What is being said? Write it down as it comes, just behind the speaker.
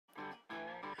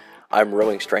I'm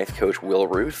rowing strength coach Will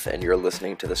Ruth, and you're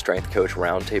listening to the Strength Coach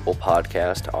Roundtable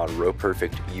podcast on Row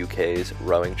Perfect UK's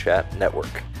Rowing Chat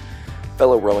Network.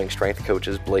 Fellow rowing strength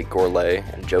coaches Blake Gourlay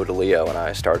and Joe DeLeo and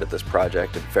I started this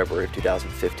project in February of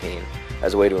 2015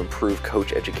 as a way to improve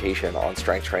coach education on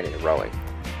strength training and rowing.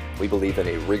 We believe in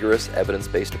a rigorous,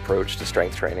 evidence-based approach to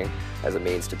strength training as a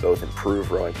means to both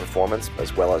improve rowing performance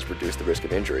as well as reduce the risk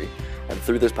of injury. And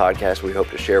through this podcast, we hope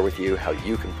to share with you how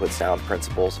you can put sound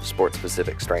principles of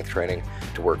sport-specific strength training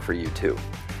to work for you too.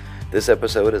 This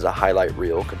episode is a highlight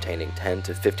reel containing 10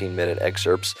 to 15-minute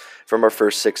excerpts from our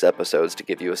first 6 episodes to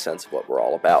give you a sense of what we're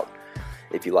all about.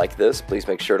 If you like this, please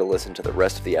make sure to listen to the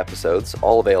rest of the episodes,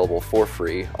 all available for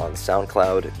free on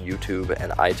SoundCloud, YouTube,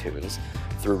 and iTunes,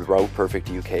 through Row Perfect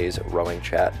UK's Rowing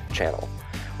Chat channel.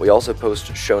 We also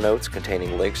post show notes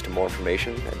containing links to more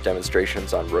information and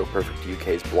demonstrations on Row Perfect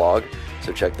UK's blog,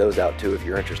 so check those out too if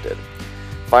you're interested.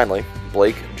 Finally,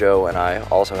 Blake, Joe, and I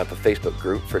also have a Facebook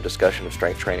group for discussion of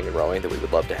strength training and rowing that we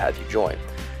would love to have you join.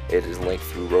 It is linked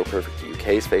through Row Perfect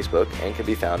UK's Facebook and can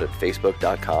be found at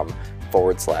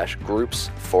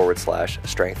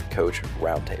facebook.com/groups/strength coach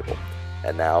roundtable.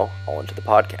 And now, on to the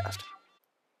podcast.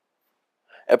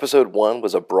 Episode 1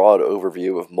 was a broad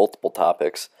overview of multiple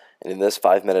topics, and in this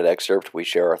 5-minute excerpt we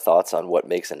share our thoughts on what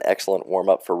makes an excellent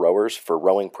warm-up for rowers for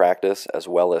rowing practice as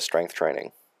well as strength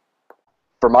training.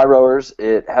 For my rowers,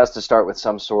 it has to start with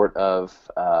some sort of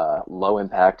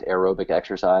low-impact aerobic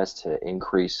exercise to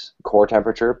increase core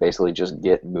temperature, basically just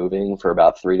get moving for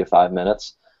about 3 to 5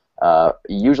 minutes.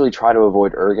 Usually try to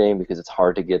avoid erging because it's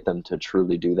hard to get them to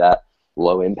truly do that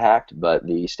low impact, but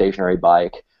the stationary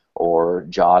bike or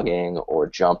jogging or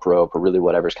jump rope or really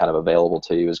whatever's kind of available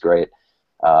to you is great.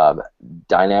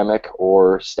 Dynamic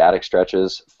or static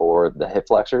stretches for the hip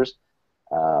flexors,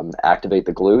 activate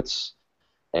the glutes,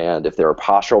 and if there are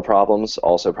postural problems,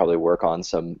 also probably work on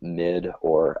some mid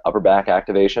or upper back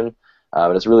activation.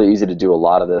 But it's really easy to do a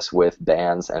lot of this with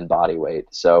bands and body weight.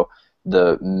 So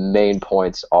the main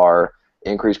points are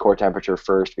increase core temperature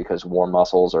first because warm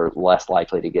muscles are less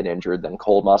likely to get injured than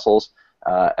cold muscles.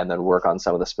 And then work on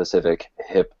some of the specific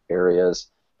hip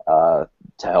areas to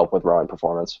help with rowing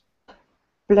performance.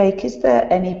 Blake, is there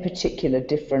any particular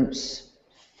difference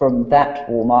from that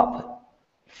warm-up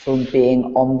from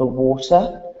being on the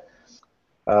water?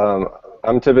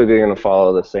 I'm typically going to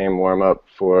follow the same warm-up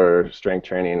for strength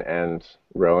training and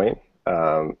rowing.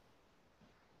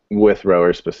 With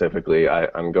rowers specifically,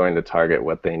 I'm going to target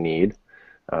what they need.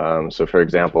 So for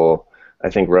example, I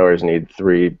think rowers need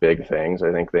 3 big things.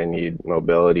 I think they need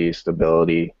mobility,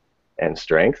 stability, and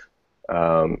strength.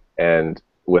 And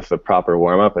with the proper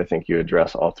warm-up, I think you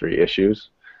address all 3 issues.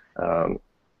 To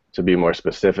be more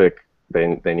specific,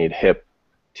 they need hip,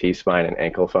 T-spine, and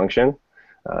ankle function.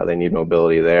 They need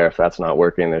mobility there. If that's not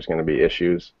working, there's going to be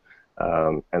issues.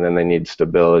 And then they need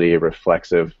stability,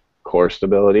 reflexive core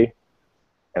stability.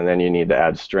 And then you need to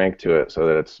add strength to it so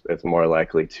that it's more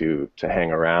likely to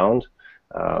hang around.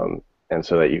 And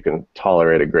so that you can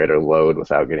tolerate a greater load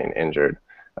without getting injured.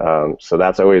 So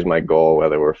that's always my goal,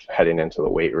 whether we're heading into the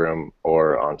weight room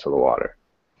or onto the water.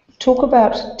 Talk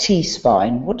about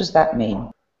T-spine. What does that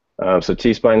mean? So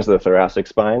T-spine is the thoracic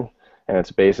spine, and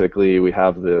it's basically we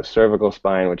have the cervical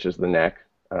spine, which is the neck.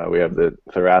 We have the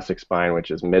thoracic spine,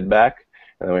 which is mid-back,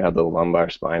 and then we have the lumbar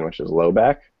spine, which is low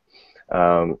back.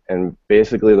 And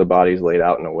basically the body's laid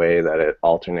out in a way that it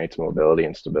alternates mobility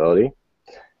and stability.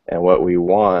 And what we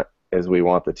want is we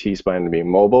want the T-spine to be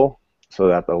mobile so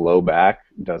that the low back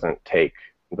doesn't take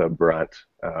the brunt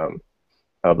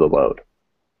of the load.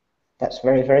 That's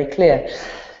very, very clear.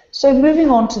 So moving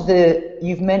on to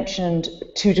you've mentioned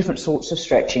 2 different sorts of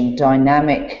stretching,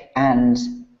 dynamic and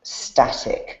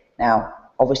static. Now,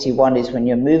 obviously one is when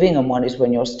you're moving and one is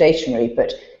when you're stationary,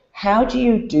 but how do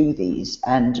you do these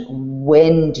and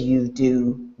when do you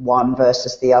do one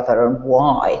versus the other and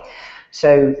why?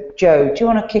 So, Joe, do you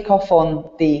want to kick off on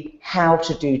the how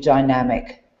to do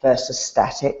dynamic versus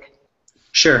static?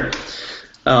 Sure.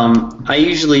 I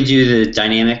usually do the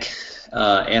dynamic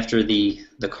after the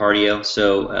cardio.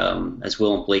 So, as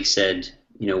Will and Blake said,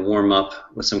 warm up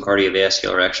with some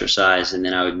cardiovascular exercise, and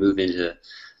then I would move into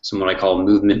some what I call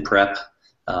movement prep,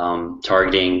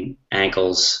 targeting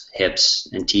ankles, hips,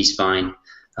 and T-spine.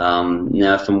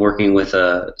 Now, if I'm working with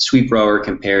a sweep rower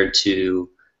compared to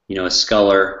a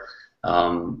sculler,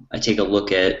 I take a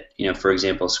look at, for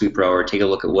example, a sweep rower, take a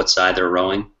look at what side they're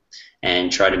rowing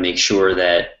and try to make sure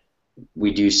that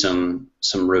we do some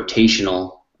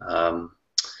rotational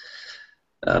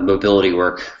mobility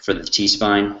work for the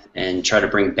T-spine and try to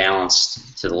bring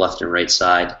balance to the left and right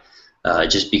side.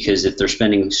 Just because if they're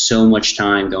spending so much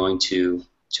time going to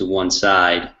one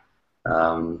side,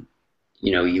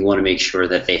 you want to make sure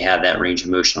that they have that range of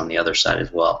motion on the other side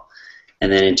as well.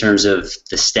 And then in terms of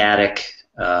the static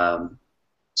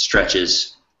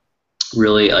stretches,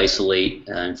 really isolate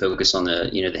and focus on the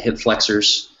hip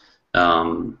flexors,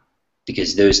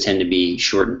 because those tend to be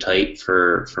short and tight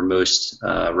for most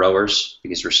rowers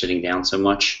because we're sitting down so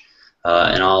much.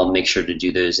 And I'll make sure to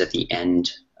do those at the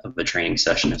end of the training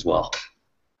session as well.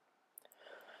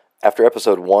 After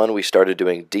episode 1, we started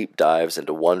doing deep dives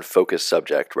into one focused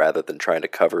subject rather than trying to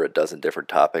cover a dozen different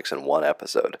topics in one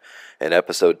episode. In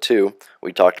episode 2,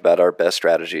 we talked about our best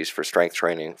strategies for strength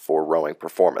training for rowing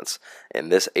performance. In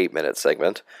this 8-minute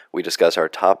segment, we discuss our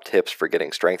top tips for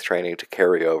getting strength training to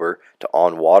carry over to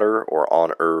on-water or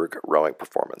on-erg rowing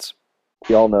performance.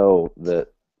 We all know that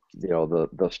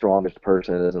the strongest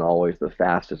person isn't always the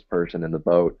fastest person in the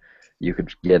boat. You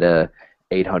could get a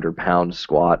 800-pound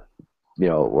squat,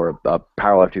 or a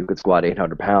powerlifter who could squat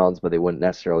 800 pounds, but they wouldn't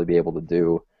necessarily be able to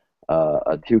do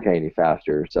a 2K any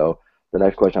faster. So the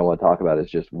next question I want to talk about is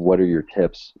just what are your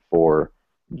tips for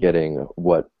getting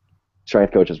what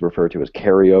strength coaches refer to as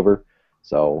carryover?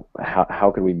 So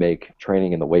how can we make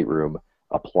training in the weight room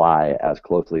apply as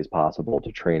closely as possible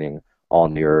to training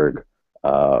on the erg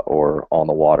or on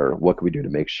the water? What can we do to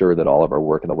make sure that all of our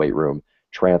work in the weight room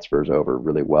transfers over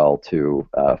really well to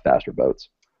faster boats?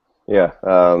 Yeah.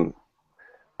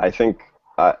 I think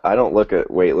I don't look at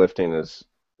weightlifting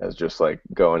as just like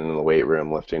going in the weight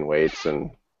room, lifting weights, and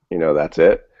that's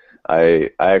it. I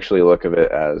actually look at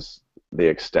it as the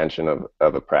extension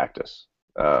of a practice.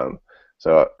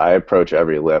 So I approach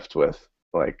every lift with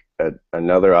like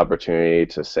another opportunity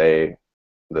to say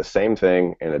the same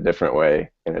thing in a different way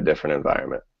in a different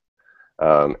environment.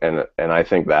 And I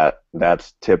think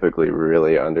that's typically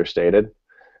really understated.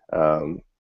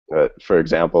 For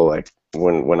example, like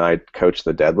when I coach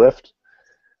the deadlift,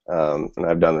 and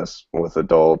I've done this with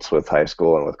adults, with high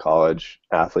school, and with college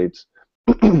athletes,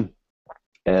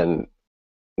 and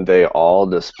they all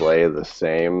display the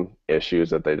same issues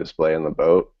that they display in the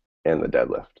boat in the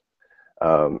deadlift.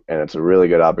 And it's a really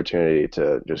good opportunity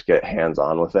to just get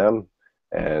hands-on with them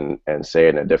and say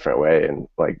it in a different way. And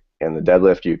like in the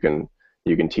deadlift, you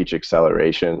can teach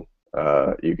acceleration,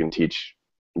 you can teach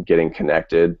getting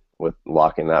connected with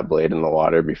locking that blade in the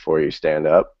water before you stand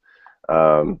up.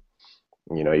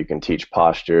 You can teach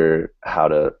posture, how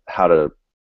to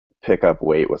pick up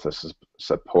weight with a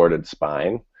supported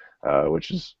spine,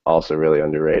 which is also really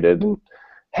underrated. And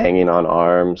hanging on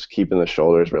arms, keeping the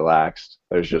shoulders relaxed.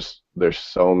 There's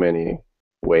so many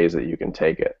ways that you can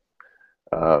take it.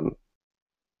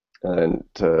 And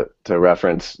to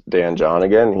reference Dan John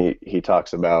again, he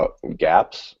talks about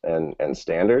gaps and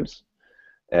standards,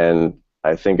 and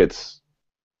I think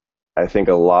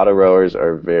a lot of rowers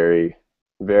are very,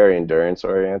 very endurance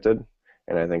oriented,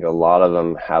 and I think a lot of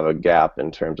them have a gap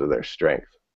in terms of their strength.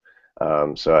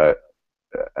 So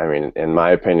I mean, in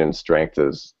my opinion, strength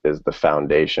is the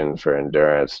foundation for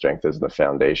endurance. Strength is the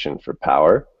foundation for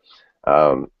power.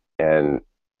 And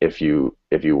if you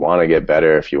want to get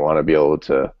better, if you want to be able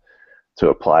to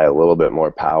apply a little bit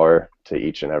more power to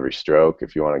each and every stroke,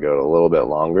 if you want to go a little bit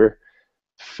longer,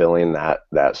 filling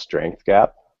that strength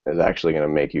gap is actually going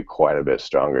to make you quite a bit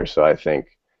stronger. So I think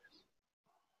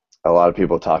a lot of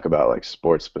people talk about like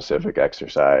sports specific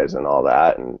exercise and all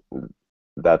that, and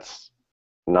that's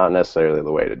not necessarily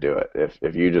the way to do it.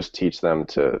 If you just teach them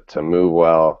to move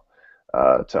well,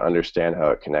 to understand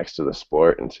how it connects to the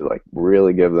sport, and to like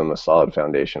really give them a solid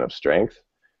foundation of strength,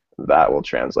 that will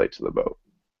translate to the boat.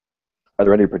 Are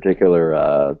there any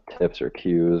particular tips or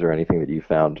cues or anything that you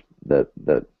found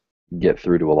that get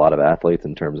through to a lot of athletes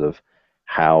in terms of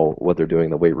how what they're doing in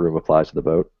the weight room applies to the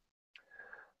boat?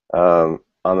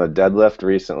 On the deadlift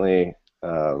recently,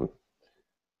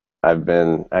 I've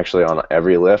been actually on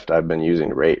every lift, I've been using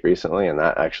rate recently, and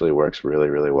that actually works really,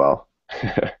 really well.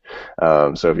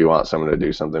 So if you want someone to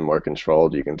do something more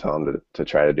controlled, you can tell them to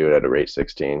try to do it at a rate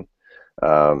 16.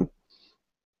 On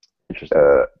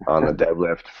the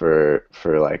deadlift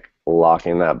for like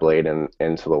locking that blade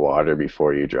into the water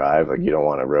before you drive, like you don't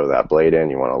want to row that blade in,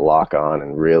 you want to lock on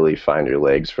and really find your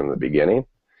legs from the beginning.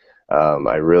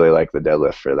 I really like the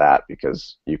deadlift for that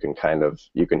because you can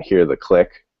hear the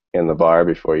click in the bar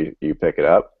before you pick it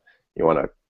up. You want to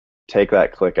take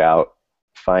that click out,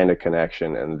 find a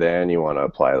connection, and then you want to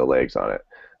apply the legs on it.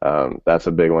 That's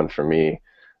a big one for me.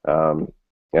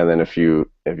 And then if you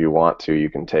want to, you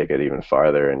can take it even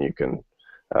farther, and you can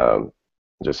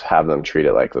just have them treat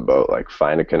it like the boat, like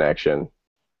find a connection,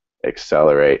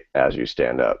 accelerate as you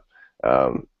stand up,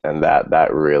 and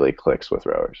that really clicks with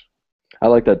rowers. I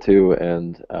like that too,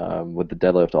 and with the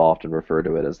deadlift, I'll often refer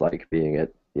to it as like being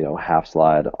at half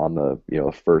slide on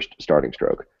the first starting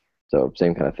stroke. So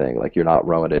same kind of thing. Like you're not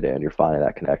rowing it in, you're finding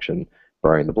that connection,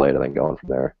 burning the blade, and then going from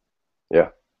there. Yeah.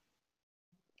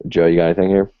 Joe, you got anything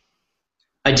here?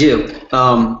 I do.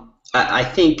 I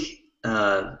think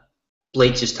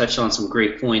Blake just touched on some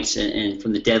great points, and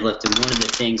from the deadlift, and one of the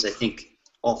things I think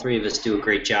all three of us do a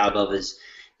great job of is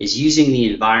using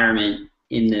the environment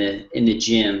in the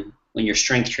gym when you're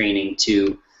strength training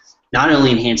to not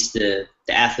only enhance the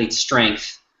athlete's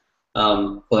strength,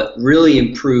 but really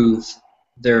improve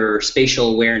their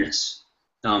spatial awareness,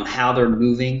 how they're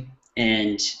moving,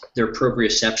 and their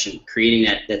proprioception,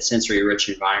 creating that sensory-rich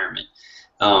environment.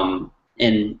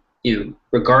 And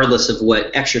regardless of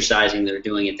what exercising they're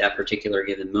doing at that particular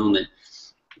given moment,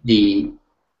 the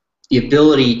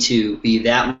ability to be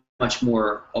that much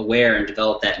more aware and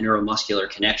develop that neuromuscular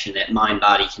connection, that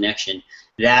mind-body connection,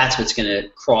 that's what's going to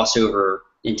cross over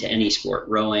into any sport,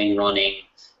 rowing, running,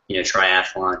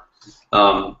 triathlon.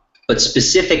 But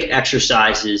specific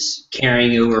exercises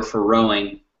carrying over for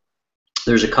rowing,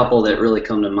 there's a couple that really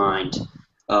come to mind.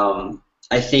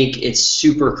 I think it's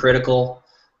super critical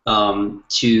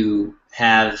to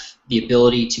have the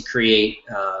ability to create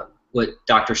what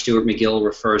Dr. Stuart McGill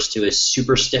refers to as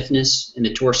super stiffness in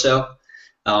the torso.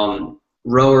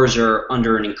 Rowers are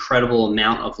under an incredible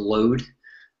amount of load,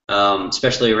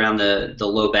 especially around the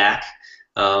low back.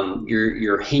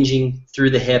 You're hinging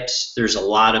through the hips. There's a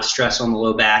lot of stress on the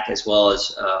low back, as well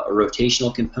as a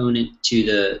rotational component to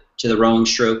the rowing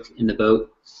stroke in the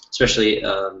boat, especially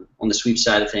on the sweep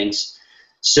side of things.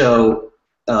 So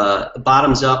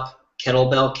bottoms up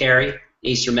kettlebell carry,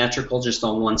 asymmetrical, just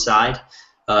on one side,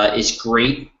 is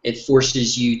great. It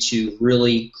forces you to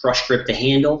really crush grip the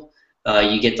handle.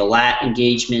 You get the lat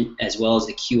engagement as well as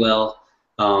the QL.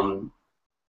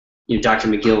 Dr.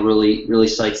 McGill really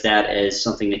cites that as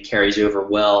something that carries over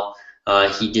well.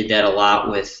 He did that a lot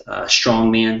with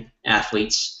strongman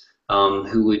athletes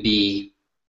who would be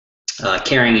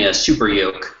carrying a super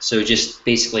yoke, so just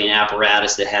basically an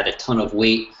apparatus that had a ton of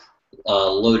weight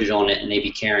loaded on it, and they'd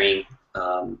be carrying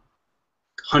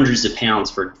hundreds of pounds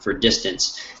for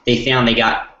distance. They found they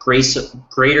got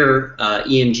greater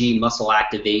EMG muscle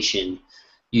activation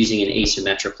using an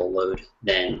asymmetrical load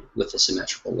than with a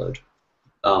symmetrical load.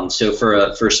 So for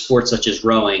a sport such as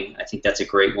rowing, I think that's a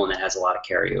great one that has a lot of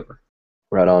carryover.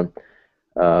 Right on.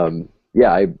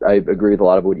 Yeah, I agree with a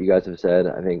lot of what you guys have said.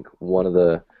 I think one of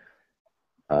the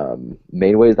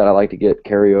main ways that I like to get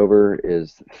carryover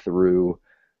is through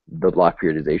the block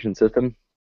periodization system.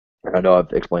 I know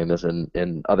I've explained this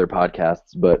in other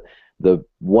podcasts, but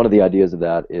one of the ideas of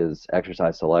that is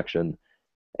exercise selection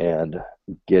and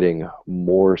getting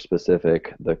more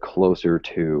specific the closer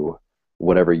to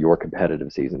whatever your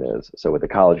competitive season is. So with the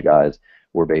college guys,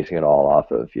 we're basing it all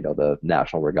off of the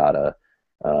national regatta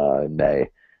in May,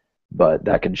 but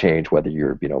that can change whether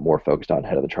you're more focused on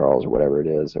Head of the Charles or whatever it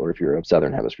is, or if you're a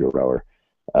Southern Hemisphere rower.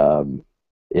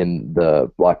 In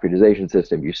the block periodization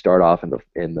system, you start off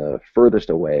in the furthest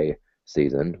away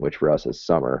season, which for us is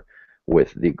summer,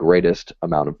 with the greatest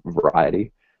amount of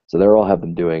variety. So they'll all have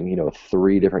them doing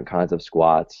 3 different kinds of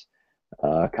squats,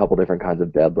 a couple different kinds of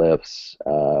deadlifts,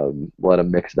 let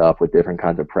them mix it up with different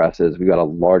kinds of presses. We've got a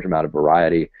large amount of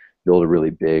variety, build a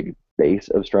really big base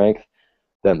of strength.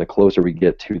 Then the closer we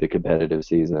get to the competitive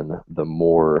season, the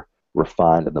more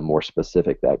refined and the more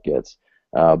specific that gets.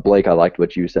 Blake, I liked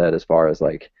what you said as far as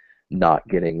like not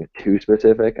getting too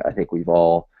specific. I think we've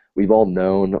all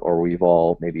known, or we've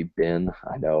all maybe been,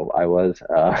 I know I was,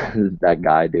 that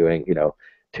guy doing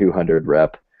 200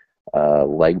 rep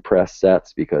leg press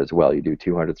sets because, well, you do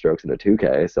 200 strokes in a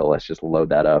 2K, so let's just load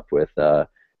that up with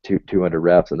 200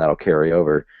 reps and that'll carry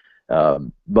over.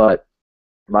 But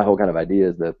my whole kind of idea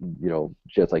is that,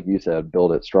 just like you said,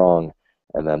 build it strong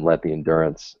and then let the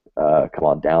endurance come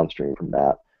on downstream from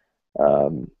that.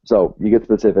 So you get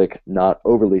specific, not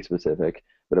overly specific,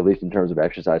 but at least in terms of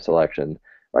exercise selection,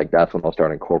 like that's when I'll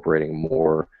start incorporating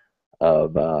more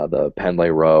of the Pendlay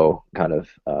row, kind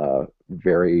of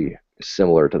very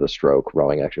similar to the stroke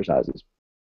rowing exercises.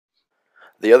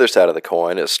 The other side of the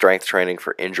coin is strength training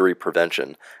for injury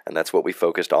prevention, and that's what we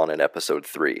focused on in episode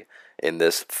 3. In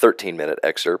this 13-minute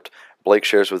excerpt, Blake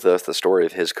shares with us the story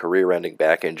of his career-ending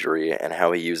back injury and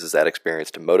how he uses that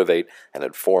experience to motivate and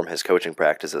inform his coaching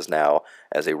practices now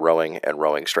as a rowing and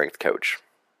rowing strength coach.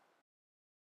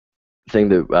 The thing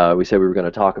that we said we were going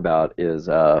to talk about is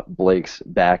Blake's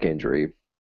back injury.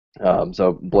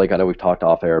 So, Blake, I know we've talked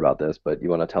off air about this, but you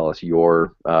want to tell us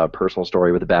your personal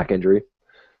story with the back injury?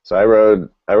 So I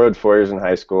rode 4 years in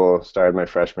high school, started my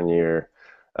freshman year,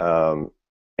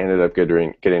 ended up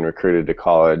getting recruited to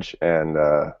college, and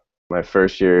my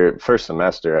first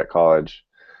semester at college,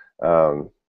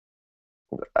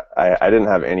 I didn't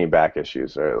have any back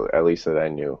issues, or at least that I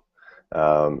knew.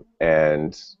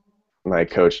 And my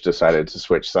coach decided to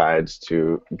switch sides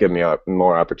to give me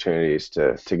more opportunities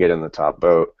to get in the top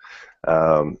boat.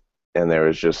 And there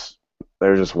was just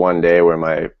one day where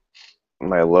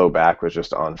my low back was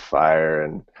just on fire,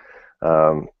 and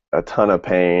a ton of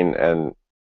pain, and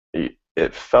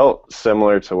it felt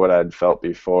similar to what I'd felt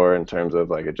before in terms of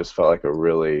like it just felt like a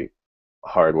really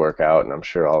hard workout, and I'm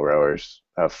sure all rowers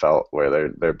have felt where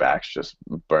their backs just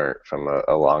burnt from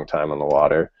a long time on the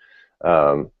water.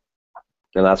 And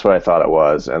that's what I thought it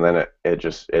was, and then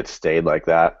it stayed like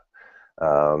that.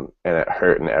 And it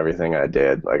hurt in everything I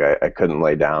did. Like I couldn't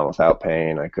lay down without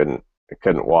pain. I couldn't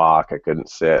walk. I couldn't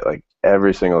sit. Like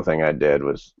every single thing I did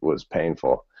was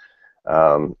painful.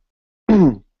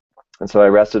 And so I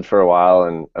rested for a while,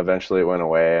 and eventually it went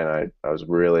away, and I was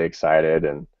really excited.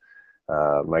 And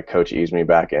my coach eased me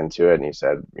back into it, and he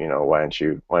said, why don't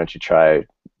you try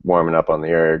warming up on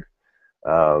the erg?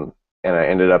 And I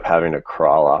ended up having to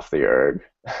crawl off the erg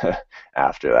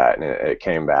after that, and it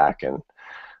came back. And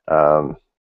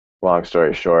long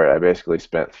story short, I basically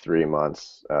spent 3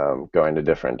 months going to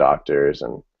different doctors,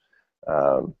 and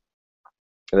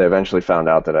they eventually found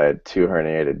out that I had 2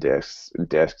 herniated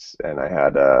discs, and I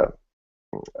had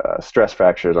stress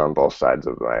fractures on both sides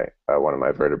of my one of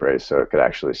my vertebrae, so it could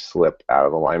actually slip out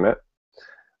of alignment.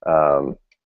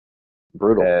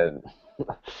 Brutal. And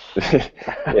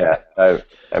yeah,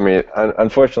 I mean,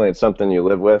 unfortunately, it's something you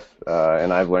live with,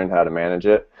 and I've learned how to manage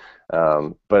it.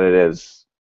 But it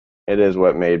is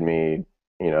what made me,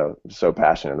 so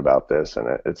passionate about this,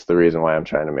 and it's the reason why I'm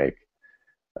trying to make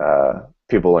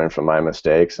people learn from my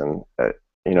mistakes. And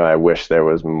I wish there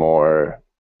was more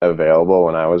available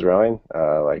when I was rowing.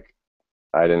 Like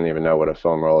I didn't even know what a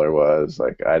foam roller was.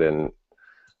 Like I didn't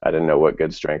know what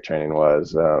good strength training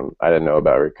was. I didn't know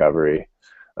about recovery.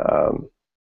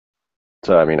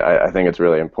 So I mean, I think it's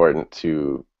really important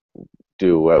to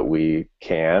do what we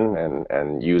can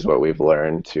and use what we've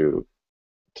learned to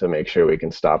make sure we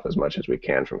can stop as much as we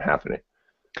can from happening.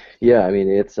 Yeah, I mean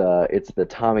it's the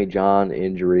Tommy John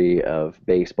injury of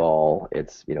baseball.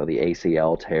 It's the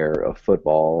ACL tear of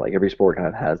football. Like every sport kind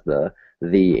of has the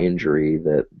injury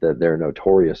that they're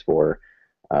notorious for.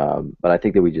 But I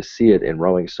think that we just see it in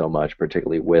rowing so much,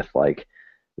 particularly with like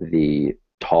the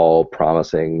tall,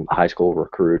 promising high school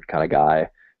recruit kind of guy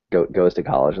goes to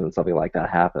college, and then something like that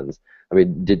happens. I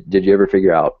mean, did you ever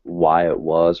figure out why it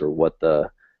was, or what the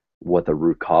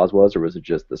root cause was, or was it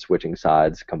just the switching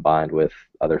sides combined with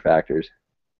other factors?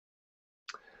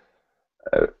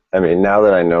 I mean, now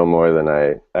that I know more than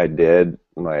I did,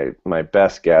 my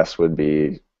best guess would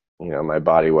be, my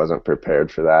body wasn't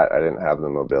prepared for that. I didn't have the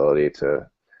mobility to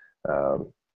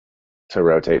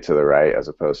rotate to the right as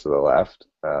opposed to the left,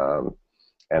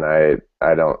 and I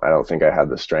don't think I had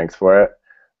the strength for it.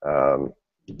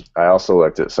 I also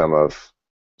looked at some of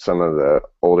the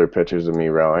older pictures of me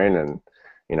rowing, and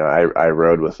I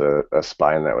rode with a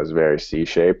spine that was very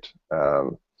C-shaped.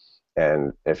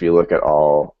 And if you look at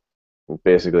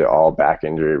basically all back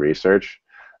injury research,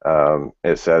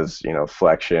 it says,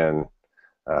 flexion,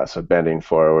 so bending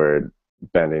forward,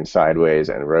 bending sideways,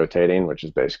 and rotating, which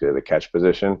is basically the catch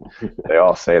position. They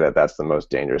all say that that's the most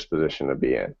dangerous position to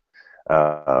be in.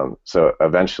 So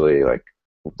eventually, like,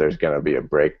 there's going to be a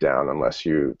breakdown unless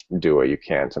you do what you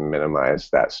can to minimize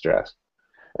that stress.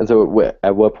 And so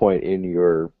at what point in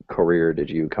your career did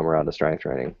you come around to strength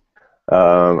training?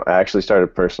 I actually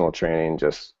started personal training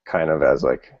just kind of as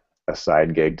like a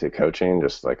side gig to coaching,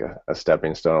 just like a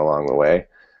stepping stone along the way.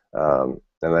 And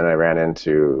then I ran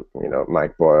into,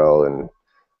 Mike Boyle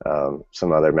and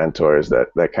some other mentors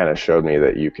that kind of showed me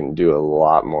that you can do a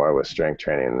lot more with strength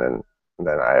training than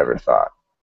I ever thought.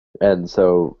 And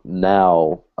so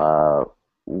now,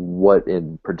 what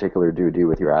in particular do you do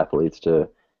with your athletes to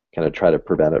kind of try to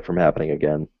prevent it from happening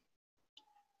again?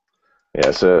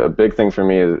 Yeah, so a big thing for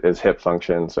me is hip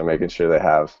function, so making sure they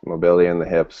have mobility in the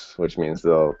hips, which means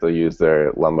they'll use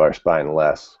their lumbar spine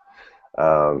less.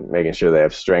 Making sure they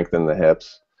have strength in the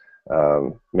hips,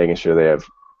 making sure they have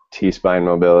T-spine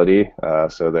mobility,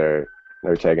 so they're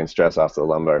taking stress off the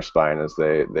lumbar spine as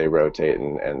they rotate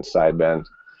and side bend.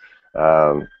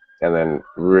 And then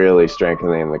really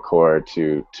strengthening the core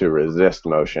to resist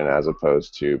motion as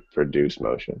opposed to produce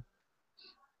motion.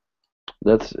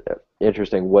 That's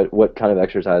interesting. What kind of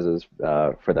exercises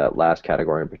for that last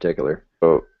category in particular?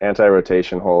 So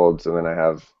anti-rotation holds, and then I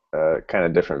have kind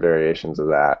of different variations of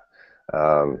that.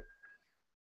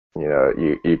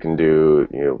 You can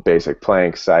do basic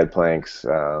planks, side planks,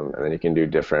 and then you can do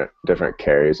different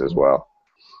carries as well.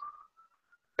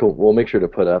 Cool. We'll make sure to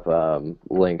put up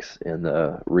links in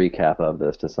the recap of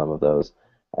this to some of those,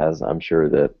 as I'm sure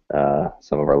that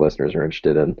some of our listeners are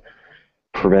interested in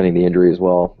preventing the injury as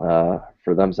well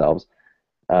for themselves.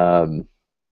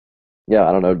 Yeah,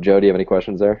 I don't know. Joe, do you have any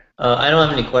questions there? I don't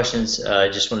have any questions. I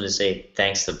just wanted to say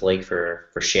thanks to Blake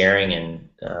for sharing and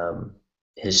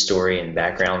his story and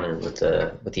background and with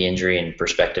the injury and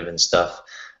perspective and stuff.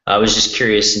 I was just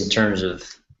curious in terms of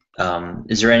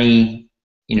is there any,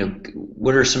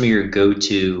 what are some of your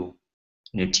go-to,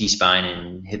 T-spine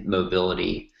and hip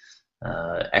mobility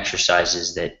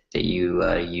exercises that you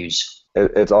use?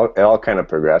 It all kind of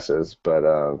progresses, but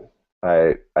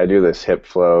I do this hip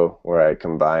flow where I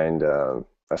combined a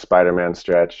Spider-Man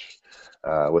stretch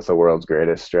with the world's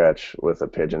greatest stretch with a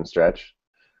pigeon stretch.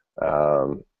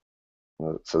 So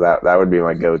that would be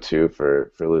my go-to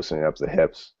for loosening up the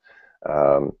hips.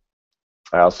 I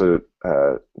also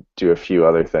do a few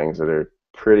other things that are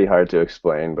pretty hard to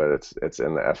explain, but it's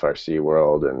in the FRC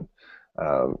world, and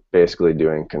basically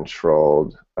doing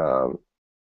controlled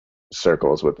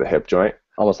circles with the hip joint.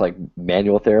 Almost like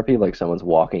manual therapy, like someone's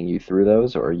walking you through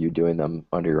those, or are you doing them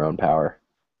under your own power?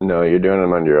 No, you're doing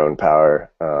them under your own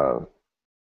power.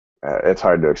 It's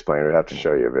hard to explain. We'd have to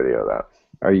show you a video of that.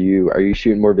 Are you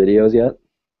shooting more videos yet?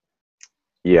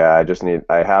 Yeah,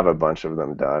 I have a bunch of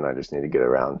them done. I just need to get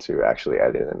around to actually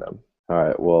editing them. All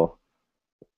right, well,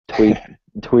 tweet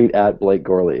at Blake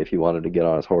Gorley if you wanted to get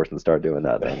on his horse and start doing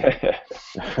that then.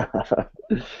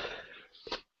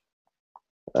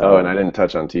 Oh, and I didn't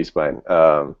touch on T-spine.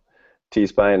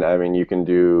 T-spine, I mean, you can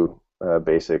do a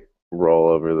basic roll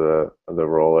over the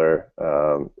roller.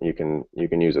 You can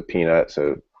use a peanut,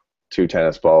 so 2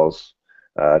 tennis balls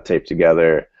taped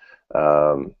together.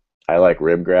 I like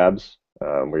rib grabs,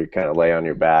 where you kind of lay on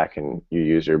your back and you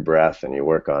use your breath and you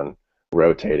work on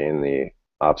rotating the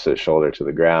opposite shoulder to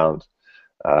the ground.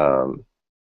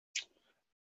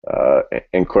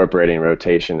 Incorporating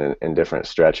rotation in different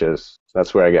stretches.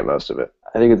 That's where I get most of it.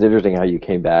 I think it's interesting how you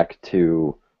came back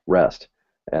to rest,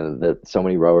 and that so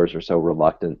many rowers are so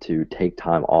reluctant to take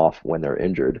time off when they're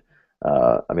injured.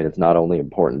 I mean, it's not only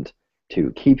important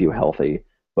to keep you healthy,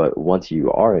 but once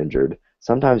you are injured,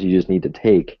 sometimes you just need to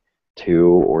take 2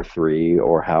 or 3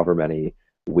 or however many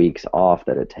weeks off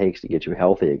that it takes to get you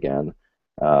healthy again.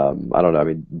 I don't know. I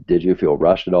mean, did you feel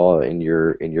rushed at all in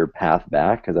your path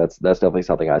back? Because that's definitely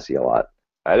something I see a lot.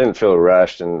 I didn't feel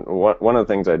rushed, and one of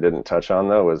the things I didn't touch on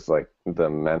though was like the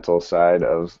mental side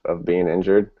of being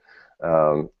injured,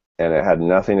 and it had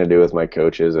nothing to do with my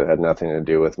coaches. It had nothing to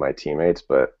do with my teammates,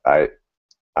 but I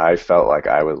felt like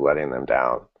I was letting them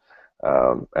down,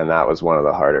 and that was one of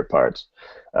the harder parts.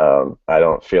 I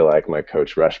don't feel like my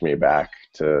coach rushed me back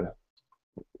to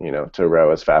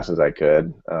row as fast as I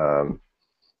could.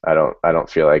 I don't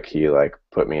feel like he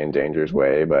put me in danger's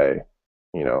way by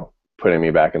putting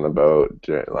me back in the boat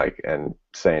and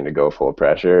saying to go full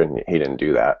pressure, and he didn't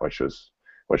do that, which was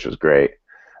great.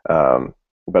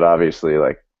 But obviously,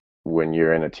 when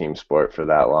you're in a team sport for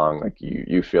that long,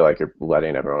 you feel like you're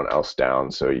letting everyone else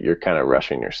down, so you're kind of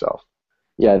rushing yourself.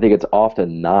 Yeah, I think it's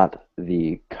often not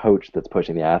the coach that's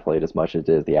pushing the athlete as much as it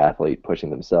is the athlete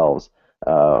pushing themselves,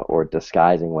 or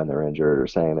disguising when they're injured or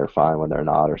saying they're fine when they're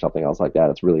not or something else like that.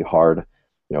 It's really hard.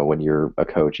 When you're a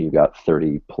coach and you've got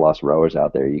 30 plus rowers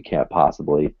out there, you can't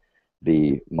possibly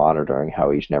be monitoring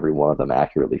how each and every one of them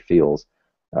accurately feels.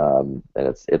 And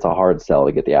it's a hard sell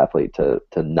to get the athlete to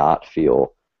not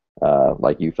feel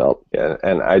like you felt. Yeah,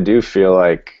 and I do feel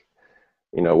like,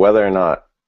 whether or not,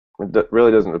 it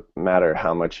really doesn't matter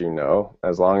how much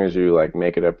as long as you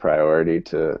make it a priority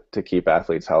to keep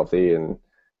athletes healthy and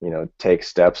take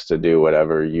steps to do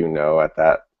whatever at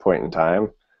that point in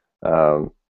time.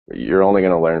 You're only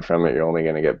going to learn from it. You're only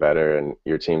going to get better, and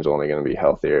your team's only going to be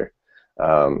healthier.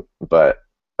 But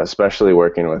especially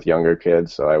working with younger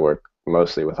kids, so I work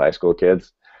mostly with high school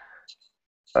kids,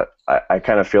 I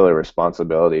kind of feel a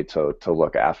responsibility to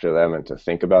look after them and to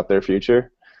think about their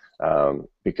future.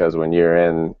 Because when you're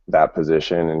in that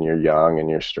position and you're young and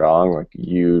you're strong,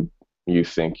 you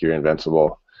think you're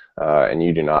invincible, and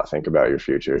you do not think about your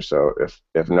future. So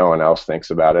if no one else thinks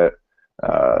about it,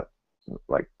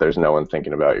 there's no one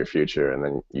thinking about your future, and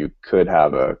then you could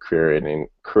have a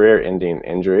career-ending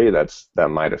injury that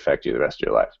might affect you the rest of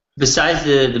your life. Besides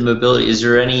the mobility, is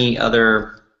there any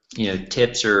other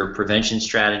tips or prevention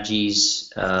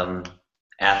strategies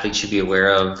athletes should be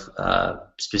aware of,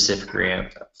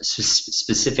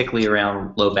 specifically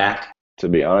around low back? To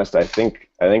be honest, I think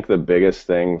the biggest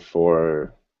thing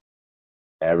for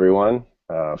everyone,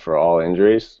 for all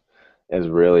injuries, is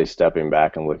really stepping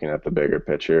back and looking at the bigger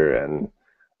picture and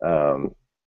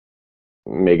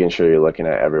making sure you're looking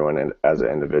at everyone as an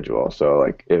individual. So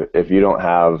like if you don't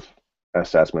have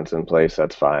assessments in place,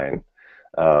 that's fine.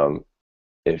 Um,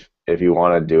 if you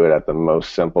want to do it at the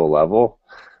most simple level,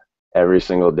 every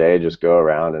single day, just go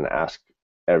around and ask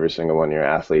every single one of your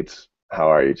athletes, how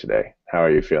are you today? How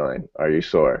are you feeling? Are you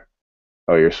sore?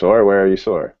 Oh, you're sore? Where are you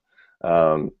sore?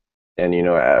 And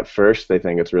at first they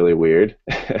think it's really weird,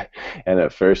 and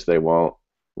at first they won't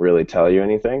really tell you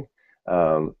anything.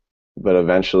 But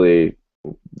eventually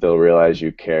they'll realize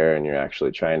you care and you're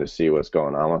actually trying to see what's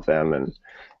going on with them. And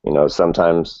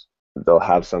sometimes they'll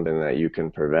have something that you can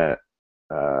prevent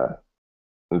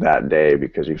that day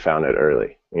because you found it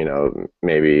early.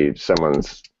 Maybe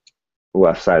someone's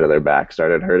left side of their back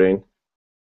started hurting.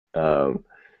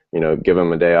 Give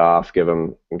them a day off, give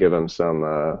them some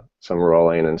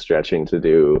rolling and stretching to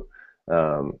do,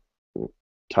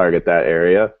 target that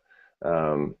area,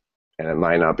 and it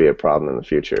might not be a problem in the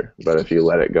future. But if you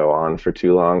let it go on for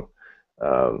too long,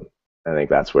 I think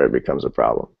that's where it becomes a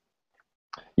problem.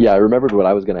 Yeah, I remembered what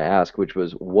I was going to ask, which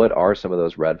was, what are some of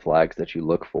those red flags that you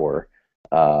look for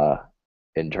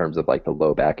in terms of like the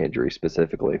low back injury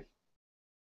specifically?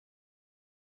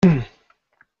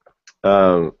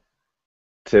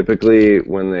 Typically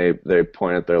when they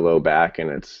point at their low back and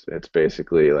it's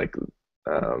basically like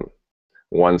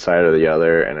one side or the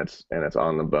other, and it's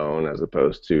on the bone as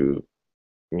opposed to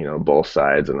both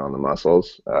sides and on the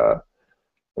muscles,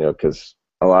 because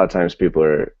a lot of times people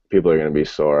are going to be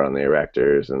sore on the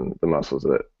erectors and the muscles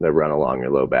that run along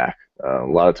your low back. A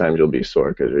lot of times you'll be sore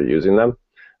because you're using them,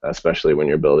 especially when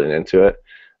you're building into it.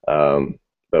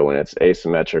 But when it's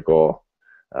asymmetrical,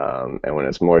 and when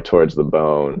it's more towards the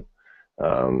bone,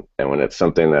 and when it's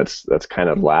something that's kind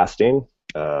of lasting,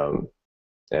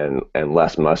 and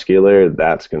less muscular,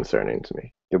 that's concerning to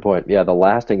me. Good point. Yeah, the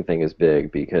lasting thing is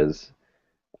big because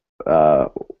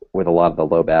with a lot of the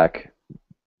low back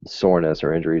soreness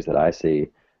or injuries that I see,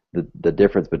 the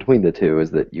difference between the two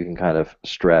is that you can kind of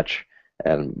stretch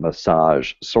and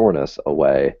massage soreness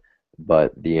away,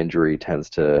 but the injury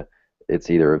it's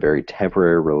either a very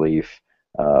temporary relief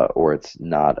or it's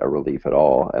not a relief at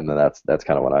all, and then that's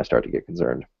kind of when I start to get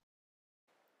concerned.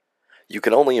 You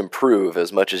can only improve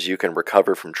as much as you can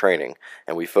recover from training,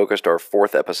 and we focused our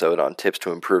 4th episode on tips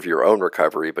to improve your own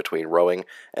recovery between rowing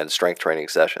and strength training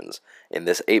sessions. In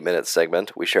this 8-minute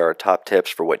segment, we share our top tips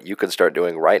for what you can start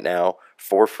doing right now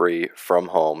for free from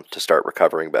home to start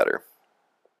recovering better.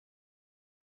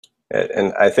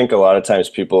 And I think a lot of times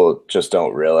people just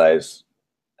don't realize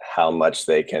how much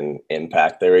they can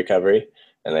impact their recovery,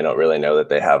 and they don't really know that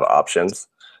they have options.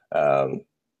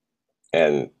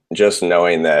 And just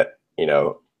knowing that,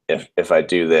 if I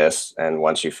do this, and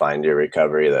once you find your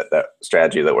recovery, that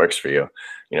strategy that works for you,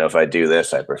 if I do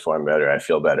this, I perform better, I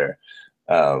feel better.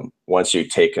 Once you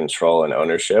take control and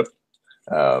ownership,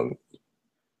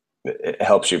 it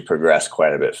helps you progress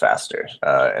quite a bit faster.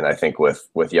 And I think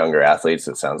with younger athletes,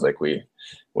 it sounds like we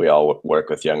all work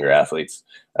with younger athletes.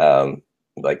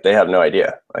 Like they have no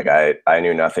idea. Like I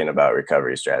knew nothing about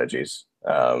recovery strategies.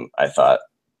 I thought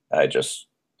I just,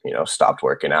 stopped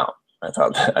working out. I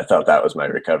thought that was my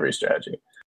recovery strategy.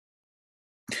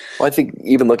 Well, I think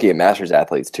even looking at masters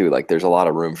athletes too, like there's a lot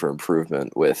of room for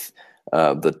improvement with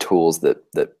the tools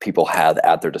that people have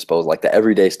at their disposal, like the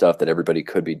everyday stuff that everybody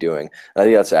could be doing. And I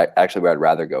think that's actually where I'd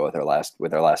rather go with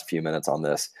our last few minutes on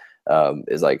this.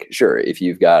 Is like, sure, if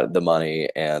you've got the money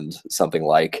and something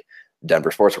like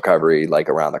Denver Sports Recovery like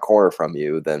around the corner from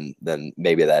you, then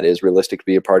maybe that is realistic to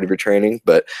be a part of your training.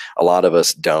 But a lot of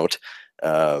us don't,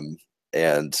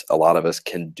 and a lot of us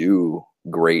can do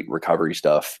great recovery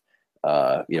stuff,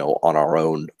 on our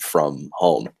own from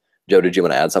home. Joe, did you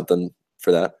want to add something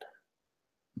for that?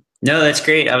 No, that's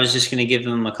great. I was just going to give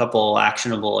them a couple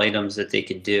actionable items that they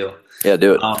could do. Yeah,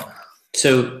 do it.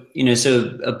 So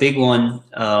a big one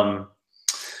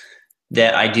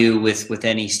that I do with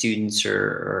any students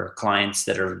or clients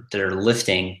that are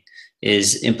lifting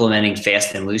is implementing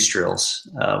fast and loose drills,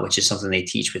 which is something they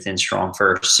teach within Strong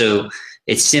First. So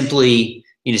it's simply,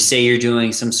 say you're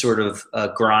doing some sort of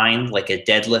grind, like a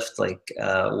deadlift,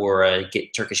 or a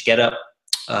Turkish get up,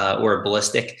 or a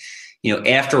ballistic.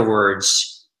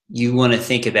 Afterwards, you want to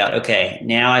think about, okay,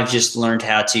 now I've just learned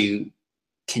how to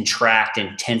contract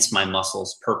and tense my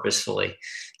muscles purposefully.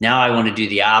 Now I want to do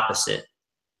the opposite.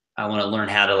 I want to learn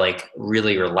how to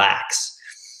really relax.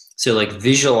 So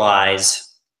visualize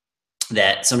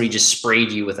that somebody just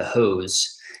sprayed you with a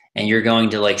hose, and you're going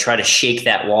to try to shake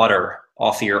that water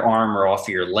off of your arm or off of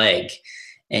your leg,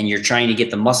 and you're trying to get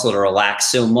the muscle to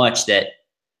relax so much that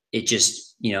it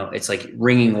just, it's like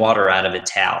wringing water out of a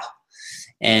towel.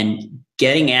 And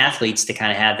getting athletes to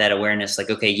kind of have that awareness, like,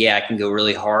 okay, yeah, I can go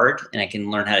really hard and I can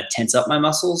learn how to tense up my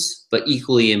muscles, but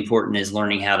equally important is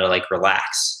learning how to like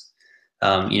relax.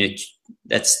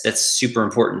 That's super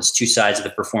important. It's two sides of the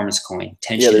performance coin: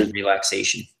 tension and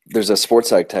relaxation. There's a sports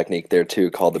psych technique there too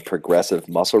called the progressive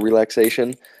muscle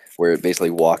relaxation, where it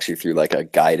basically walks you through like a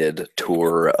guided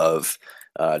tour of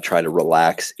trying to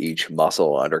relax each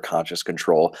muscle under conscious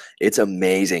control. It's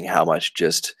amazing how much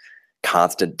just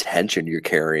constant tension you're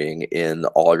carrying in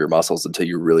all of your muscles until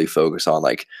you really focus on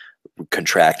like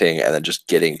contracting and then just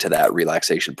getting to that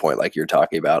relaxation point like you're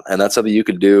talking about. And that's something you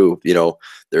can do. There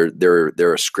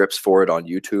are scripts for it on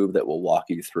YouTube that will walk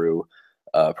you through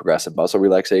progressive muscle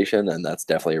relaxation, and that's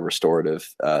definitely a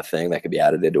restorative thing that can be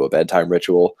added into a bedtime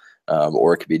ritual,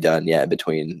 or it could be done in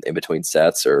between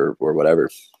sets or whatever.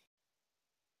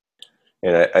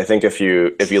 And I think if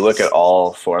you look at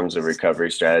all forms of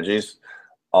recovery strategies,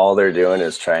 all they're doing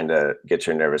is trying to get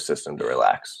your nervous system to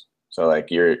relax. So like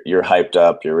you're hyped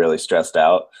up, you're really stressed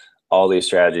out. All these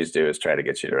strategies do is try to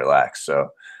get you to relax. So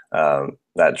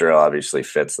that drill obviously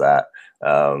fits that.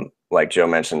 Like Joe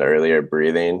mentioned earlier,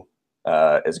 breathing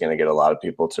is going to get a lot of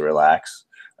people to relax,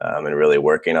 and really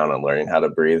working on and learning how to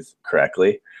breathe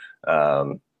correctly.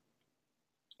 The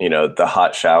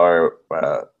hot shower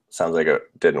sounds like it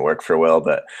didn't work for Will,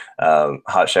 but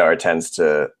hot shower tends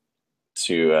to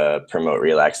promote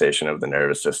relaxation of the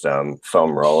nervous system.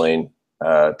 Foam rolling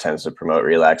tends to promote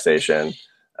relaxation.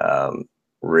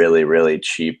 Really, really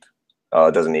cheap. Oh,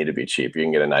 it doesn't need to be cheap. You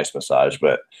can get a nice massage,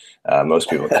 but most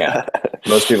people can't.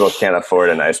 Most people can't afford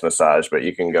a nice massage, but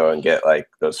you can go and get like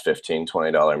those $15,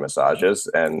 $20 massages.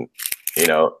 And,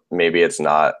 maybe it's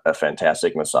not a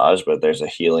fantastic massage, but there's a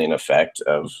healing effect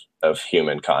of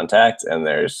human contact. And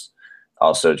there's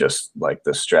also just like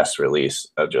the stress release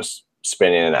of just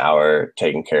spending an hour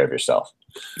taking care of yourself.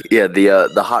 Yeah,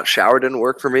 the hot shower didn't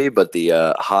work for me, but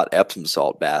the hot Epsom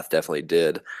salt bath definitely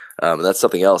did. And that's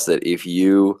something else that if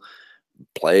you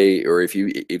play or if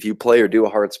you play or do a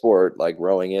hard sport like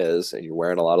rowing is, and you're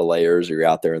wearing a lot of layers, or you're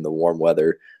out there in the warm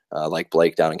weather like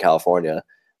Blake down in California,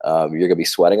 you're going to be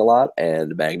sweating a lot,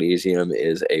 and magnesium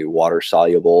is a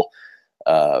water-soluble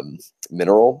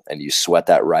mineral, and you sweat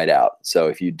that right out. So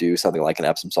if you do something like an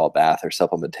Epsom salt bath or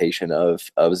supplementation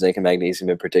of zinc and magnesium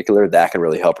in particular, that can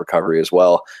really help recovery as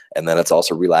well. And then it's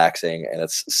also relaxing, and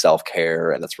it's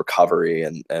self-care, and it's recovery.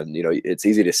 And it's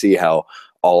easy to see how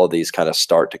all of these kind of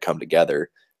start to come together.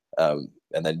 And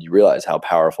then you realize how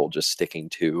powerful just sticking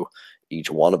to each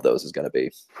one of those is going to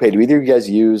be. Hey, do either of you guys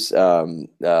use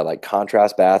like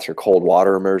contrast baths or cold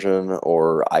water immersion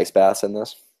or ice baths in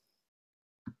this?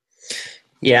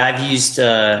 Yeah, I've used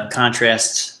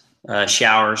contrast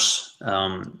showers.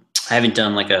 I haven't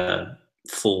done like a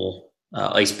full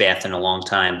ice bath in a long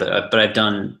time, but I've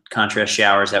done contrast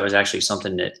showers. That was actually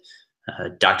something that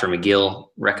Dr. McGill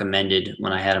recommended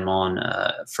when I had him on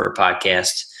for a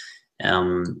podcast.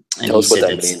 And tell us what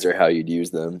that means or how you'd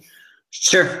use them.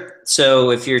 Sure.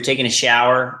 So if you're taking a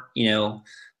shower, you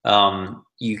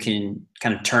can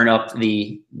kind of turn up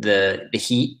the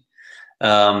heat,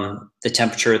 the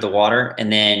temperature of the water,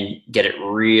 and then get it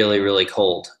really, really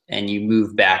cold, and you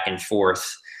move back and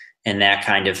forth, and that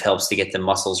kind of helps to get the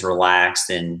muscles relaxed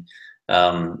and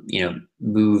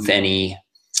move any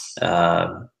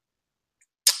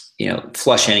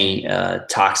flush any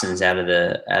toxins out of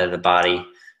the body,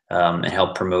 and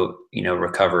help promote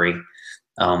recovery.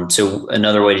 So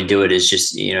another way to do it is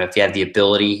just, if you have the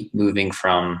ability, moving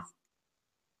from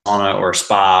sauna or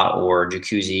spa or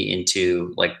jacuzzi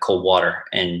into like cold water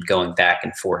and going back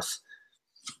and forth.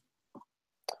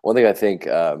 One thing I think,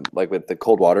 like with the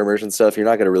cold water immersion stuff, you're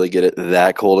not going to really get it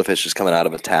that cold if it's just coming out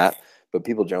of a tap, but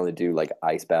people generally do like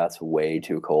ice baths way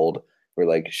too cold. Where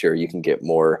like, sure, you can get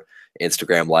more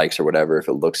Instagram likes or whatever if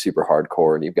it looks super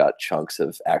hardcore and you've got chunks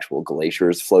of actual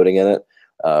glaciers floating in it.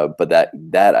 But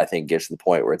that I think gets to the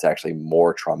point where it's actually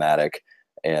more traumatic,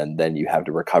 and then you have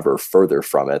to recover further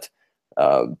from it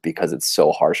because it's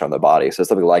so harsh on the body. So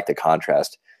something like the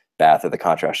contrast bath or the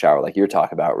contrast shower, like you're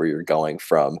talking about, where you're going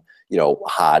from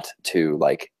hot to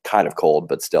like kind of cold,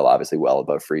 but still obviously well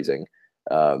above freezing,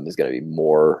 is going to be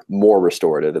more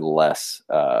restorative and less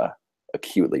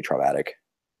acutely traumatic.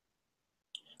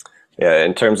 Yeah,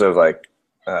 in terms of like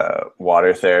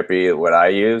water therapy, what I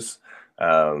use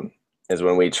is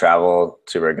when we travel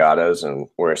to regattas and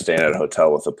we're staying at a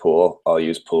hotel with a pool, I'll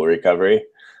use pool recovery.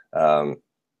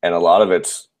 And a lot of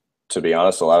it's, to be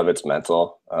honest, a lot of it's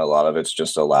mental. A lot of it's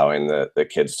just allowing the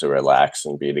kids to relax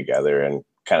and be together and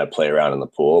kind of play around in the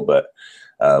pool. But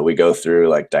we go through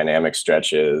like dynamic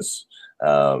stretches, do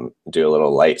a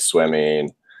little light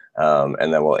swimming,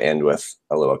 And then we'll end with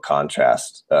a little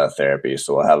contrast therapy.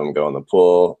 So we'll have them go in the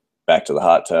pool, back to the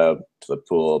hot tub, to the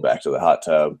pool, back to the hot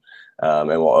tub. And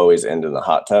we'll always end in the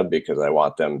hot tub because I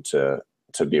want them to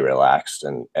be relaxed.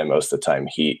 And most of the time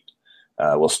heat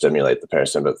will stimulate the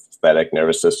parasympathetic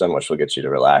nervous system, which will get you to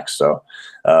relax. So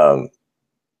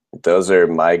those are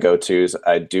my go-tos.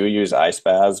 I do use ice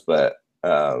baths, but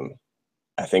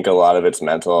I think a lot of it's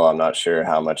mental. I'm not sure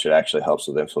how much it actually helps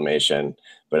with inflammation,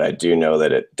 but I do know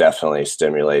that it definitely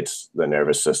stimulates the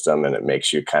nervous system and it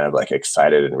makes you kind of like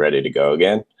excited and ready to go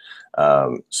again.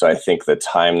 So I think the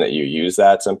time that you use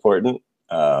that's important.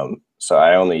 So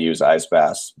I only use ice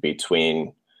baths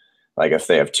between, like if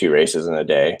they have 2 races in a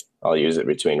day, I'll use it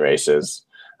between races.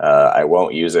 I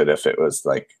won't use it if it was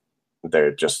like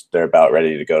they're about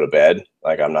ready to go to bed.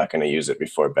 Like I'm not going to use it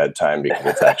before bedtime because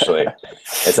it's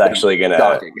actually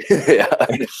gonna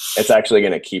it's actually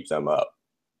gonna keep them up.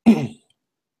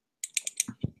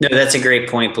 No, that's a great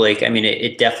point, Blake. I mean,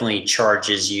 it definitely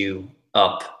charges you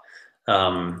up.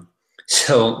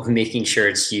 So making sure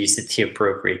it's used at the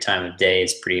appropriate time of day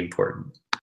is pretty important.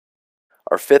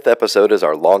 Our 5th episode is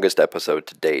our longest episode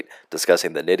to date,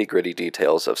 discussing the nitty-gritty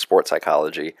details of sports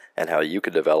psychology and how you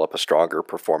can develop a stronger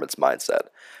performance mindset.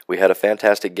 We had a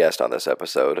fantastic guest on this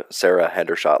episode, Sarah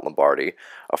Hendershot Lombardi,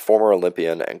 a former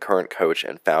Olympian and current coach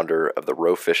and founder of the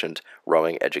Rowficient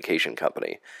Rowing Education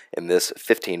Company. In this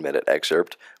 15-minute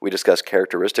excerpt, we discuss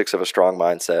characteristics of a strong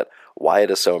mindset, why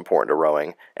it is so important to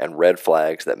rowing, and red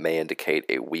flags that may indicate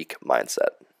a weak mindset.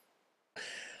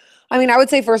 I mean, I would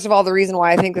say, first of all, the reason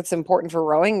why I think it's important for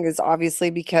rowing is obviously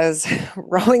because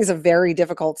rowing is a very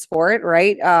difficult sport,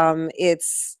 right? It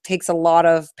takes a lot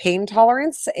of pain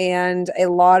tolerance and a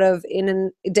lot of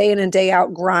day in and day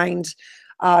out grind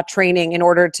training in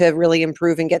order to really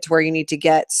improve and get to where you need to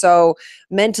get. So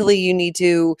mentally, you need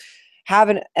to have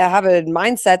a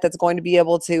mindset that's going to be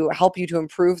able to help you to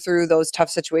improve through those tough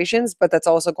situations, but that's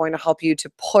also going to help you to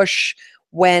push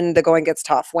when the going gets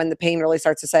tough, when the pain really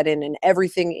starts to set in and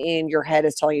everything in your head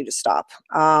is telling you to stop.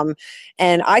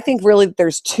 And I think really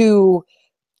there's 2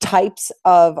 types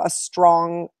of a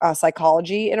strong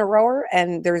psychology in a rower.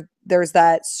 And there's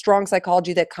that strong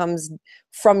psychology that comes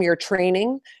from your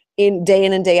training in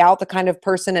and day out, the kind of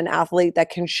person and athlete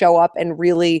that can show up and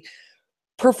really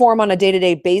perform on a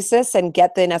day-to-day basis and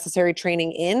get the necessary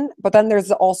training in. But then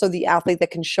there's also the athlete that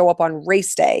can show up on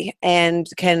race day and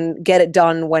can get it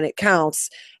done when it counts.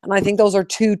 And I think those are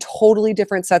 2 totally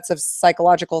different sets of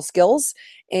psychological skills.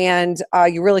 And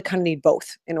you really kind of need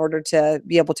both in order to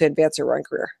be able to advance your rowing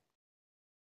career.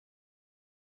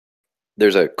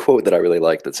 There's a quote that I really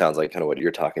like that sounds like kind of what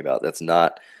you're talking about.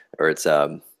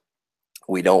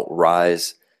 We don't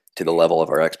rise to the level of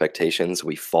our expectations,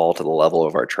 we fall to the level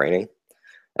of our training.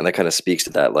 And that kind of speaks to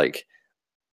that, like,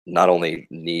 not only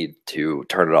need to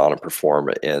turn it on and perform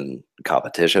in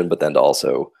competition, but then to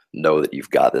also know that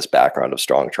you've got this background of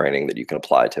strong training that you can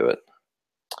apply to it.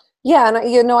 Yeah,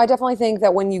 and I definitely think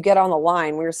that when you get on the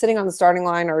line, when you're sitting on the starting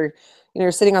line, or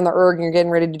you're sitting on the erg and you're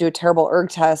getting ready to do a terrible erg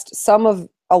test, some of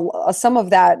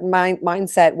that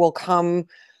mindset will come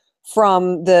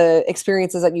from the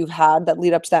experiences that you've had that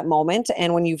lead up to that moment.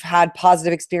 And when you've had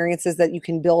positive experiences that you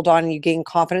can build on and you gain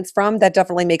confidence from, that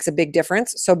definitely makes a big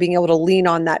difference. So being able to lean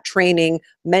on that training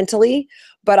mentally.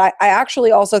 But I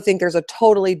actually also think there's a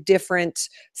totally different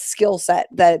skill set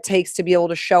that it takes to be able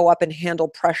to show up and handle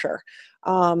pressure.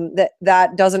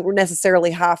 That doesn't necessarily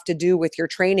have to do with your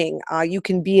training. You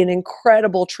can be an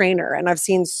incredible trainer. And I've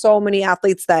seen so many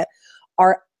athletes that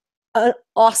are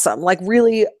awesome, like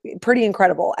really pretty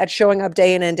incredible at showing up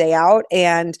day in and day out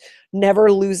and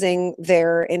never losing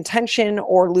their intention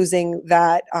or losing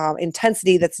that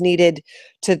intensity that's needed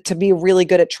to be really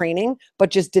good at training,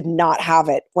 but just did not have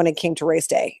it when it came to race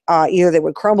day. Either they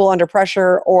would crumble under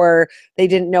pressure or they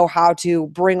didn't know how to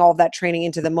bring all of that training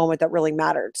into the moment that really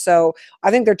mattered. So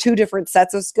I think they're 2 different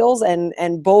sets of skills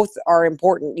and both are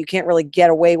important. You can't really get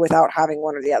away without having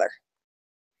one or the other.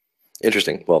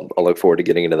 Interesting. Well, I'll look forward to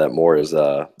getting into that more as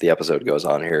the episode goes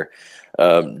on here.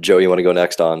 Joe, you want to go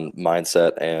next on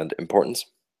mindset and importance?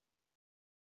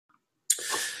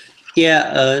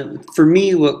 Yeah, for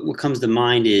me, what comes to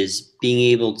mind is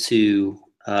being able to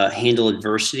handle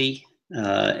adversity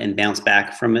and bounce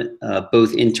back from it,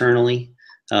 both internally.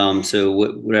 So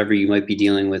whatever you might be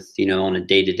dealing with, on a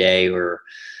day-to-day or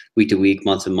week-to-week,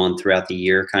 month-to-month, throughout the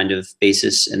year kind of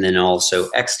basis, and then also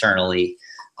externally,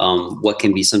 what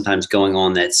can be sometimes going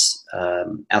on that's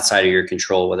outside of your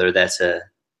control, whether that's a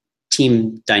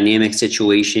team dynamic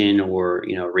situation or,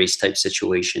 race type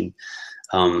situation.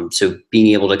 So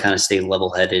being able to kind of stay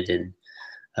level-headed and,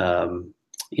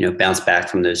 bounce back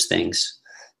from those things,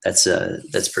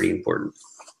 that's pretty important.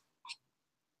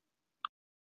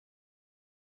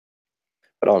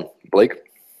 Right on. Blake?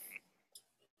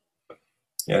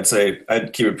 Yeah,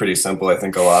 I'd keep it pretty simple. I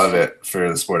think a lot of it for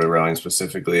the sport of rowing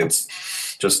specifically,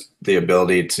 it's just the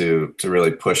ability to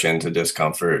really push into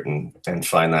discomfort and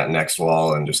find that next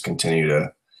wall and just continue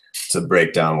to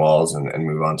break down walls and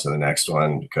move on to the next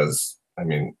one. Because I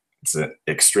mean, it's an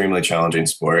extremely challenging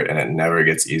sport and it never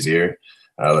gets easier.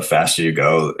 The faster you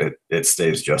go, it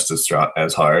stays just as strong,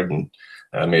 as hard, and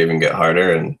may even get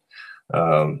harder. And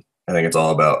I think it's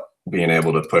all about being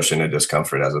able to push into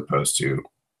discomfort as opposed to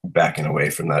backing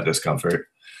away from that discomfort.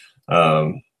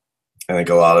 I think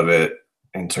a lot of it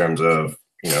in terms of,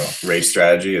 race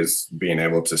strategy is being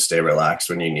able to stay relaxed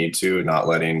when you need to, not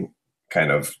letting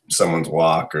kind of someone's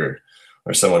walk or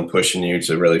someone pushing you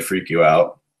to really freak you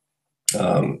out,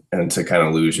 and to kind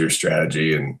of lose your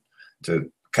strategy and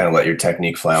to kind of let your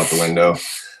technique fly out the window.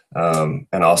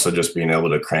 And also just being able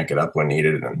to crank it up when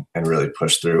needed and really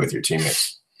push through with your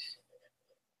teammates.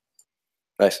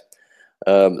 Nice.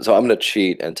 So I'm going to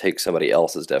cheat and take somebody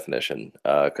else's definition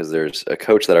because there's a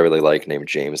coach that I really like named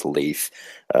James Leith.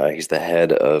 He's the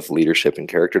head of leadership and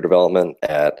character development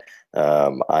at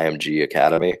IMG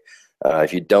Academy.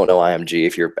 If you don't know IMG,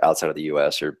 if you're outside of the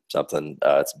U.S. or something,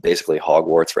 it's basically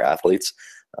Hogwarts for athletes.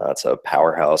 It's a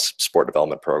powerhouse sport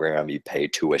development program. You pay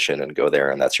tuition and go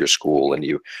there, and that's your school, and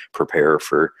you prepare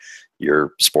for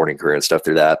your sporting career and stuff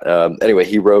through that. Anyway,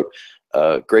 he wrote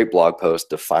a great blog post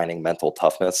defining mental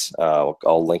toughness.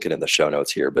 I'll link it in the show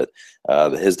notes here, but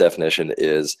his definition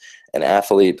is an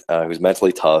athlete who's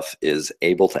mentally tough is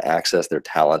able to access their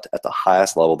talent at the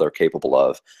highest level they're capable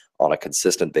of on a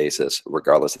consistent basis,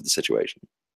 regardless of the situation.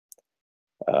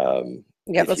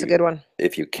 Yeah, that's a good one.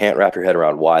 If you can't wrap your head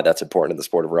around why that's important in the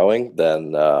sport of rowing,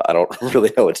 then I don't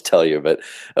really know what to tell you. But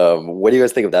what do you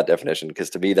guys think of that definition? Because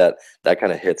to me, that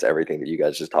kind of hits everything that you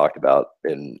guys just talked about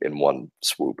in one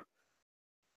swoop.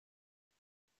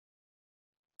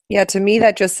 Yeah, to me,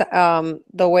 that just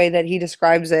the way that he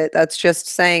describes it, that's just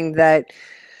saying that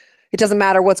it doesn't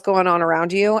matter what's going on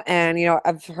around you. And,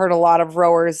 I've heard a lot of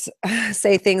rowers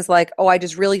say things like, oh, I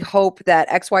just really hope that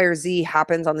X, Y, or Z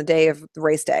happens on the day of the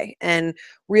race day. And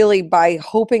really by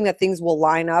hoping that things will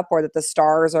line up or that the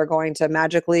stars are going to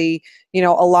magically,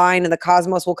 align and the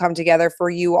cosmos will come together for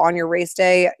you on your race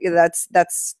day,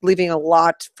 that's leaving a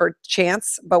lot for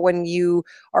chance. But when you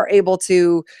are able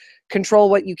to control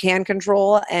what you can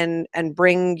control and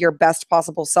bring your best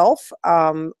possible self,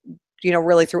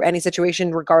 really through any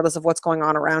situation, regardless of what's going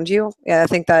on around you. Yeah, I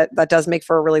think that does make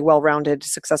for a really well-rounded,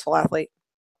 successful athlete.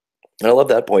 And I love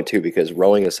that point too, because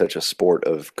rowing is such a sport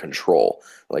of control.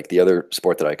 Like the other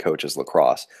sport that I coach is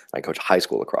lacrosse. I coach high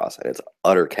school lacrosse, and it's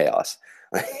utter chaos.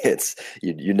 It's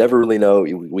you never really know.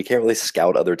 We can't really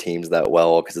scout other teams that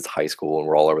well because it's high school and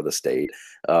we're all over the state.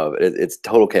 It's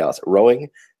total chaos. Rowing,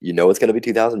 it's going to be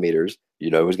 2,000 meters. You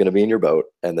know who's going to be in your boat,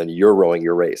 and then you're rowing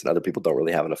your race, and other people don't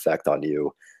really have an effect on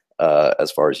you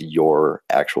as far as your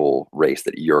actual race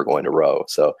that you're going to row.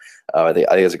 So I think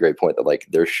it's a great point that like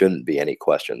there shouldn't be any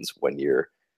questions when you're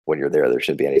there. There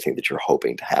shouldn't be anything that you're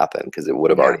hoping to happen because it would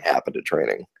have already happened at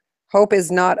training. Hope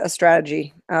is not a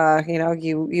strategy.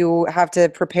 You have to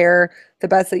prepare the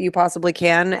best that you possibly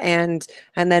can and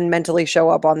then mentally show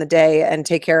up on the day and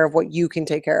take care of what you can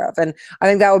take care of. And I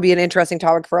think that would be an interesting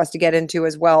topic for us to get into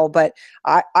as well. But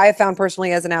I have found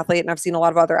personally as an athlete, and I've seen a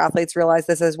lot of other athletes realize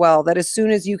this as well, that as soon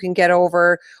as you can get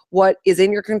over what is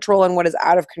in your control and what is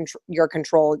out of your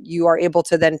control, you are able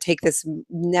to then take this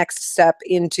next step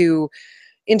into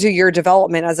your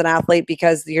development as an athlete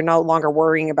because you're no longer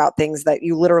worrying about things that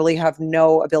you literally have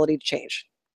no ability to change.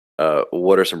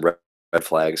 What are some red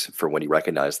flags for when you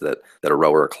recognize that a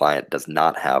rower or client does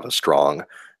not have a strong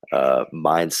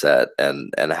mindset,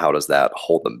 and how does that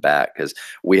hold them back? Because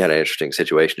we had an interesting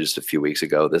situation just a few weeks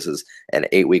ago. This is an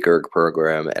 8-week erg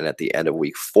program, and at the end of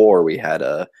week 4, we had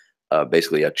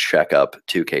basically a checkup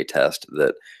 2K test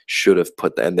that should have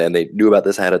put them, and then they knew about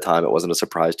this ahead of time. It wasn't a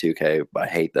surprise 2K. I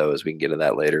hate those. We can get into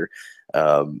that later.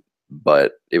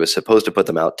 But it was supposed to put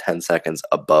them out 10 seconds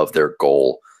above their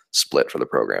goal split for the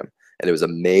program. And it was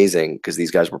amazing because these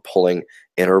guys were pulling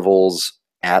intervals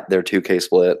at their 2K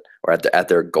split or at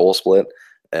their goal split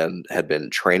and had been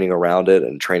training around it,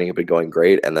 and training had been going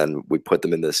great. And then we put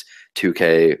them in this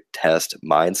 2K test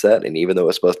mindset. And even though it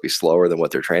was supposed to be slower than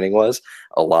what their training was,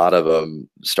 a lot of them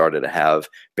started to have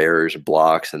barriers and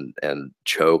blocks and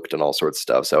choked and all sorts of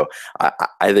stuff. So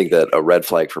I think that a red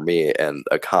flag for me and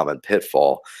a common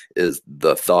pitfall is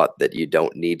the thought that you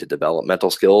don't need to develop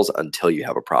mental skills until you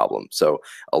have a problem. So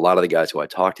a lot of the guys who I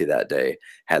talked to that day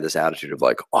had this attitude of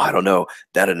like, oh, I don't know,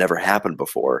 that had never happened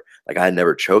before. Like I had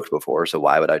never choked before, so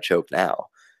why would I choke now?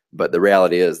 But the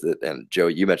reality is that, and Joe,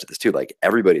 you mentioned this too, like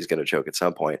everybody's going to choke at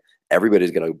some point.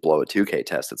 Everybody's going to blow a 2K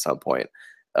test at some point.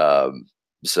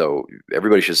 So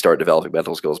everybody should start developing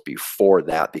mental skills before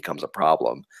that becomes a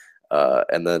problem.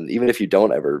 And then even if you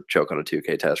don't ever choke on a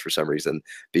 2K test for some reason,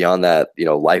 beyond that,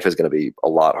 life is going to be a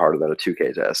lot harder than a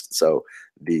 2K test. So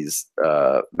these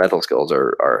mental skills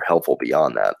are helpful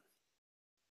beyond that.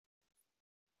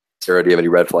 Sarah, do you have any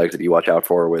red flags that you watch out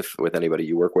for with anybody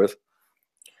you work with?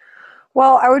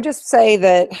 Well, I would just say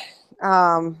that,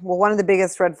 one of the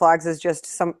biggest red flags is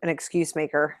just an excuse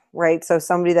maker, right? So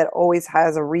somebody that always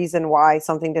has a reason why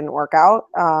something didn't work out,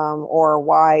 or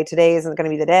why today isn't going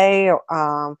to be the day.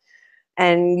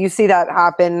 And you see that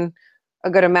happen a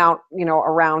good amount,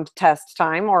 around test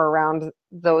time or around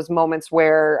those moments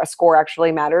where a score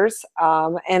actually matters.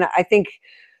 And I think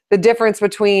the difference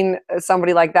between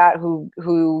somebody like that who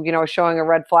is showing a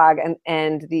red flag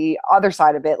and the other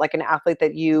side of it, like an athlete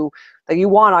that you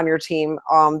want on your team,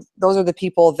 those are the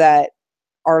people that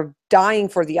are dying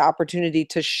for the opportunity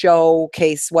to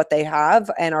showcase what they have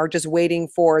and are just waiting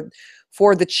for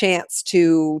the chance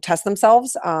to test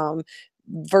themselves,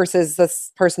 versus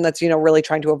this person that's really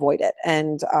trying to avoid it.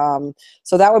 And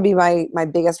so that would be my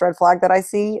biggest red flag that I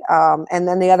see. And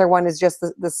then the other one is just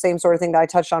the same sort of thing that I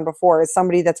touched on before, is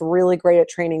somebody that's really great at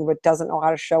training but doesn't know how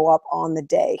to show up on the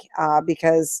day,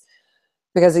 because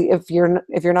if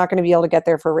you're not going to be able to get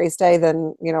there for race day,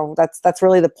 then that's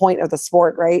really the point of the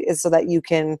sport, right? Is so that you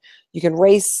can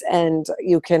race and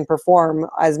you can perform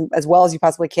as well as you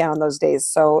possibly can on those days.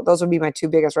 So those would be my two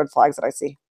biggest red flags that I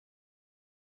see.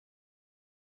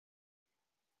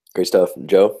 Great stuff.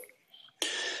 Joe?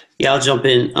 Yeah, I'll jump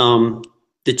in.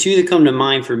 The two that come to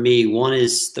mind for me,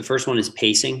 the first one is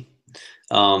pacing.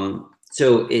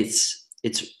 So it's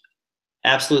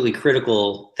absolutely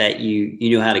critical that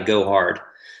you know how to go hard,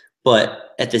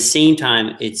 but at the same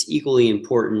time, it's equally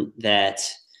important that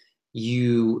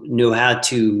you know how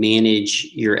to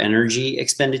manage your energy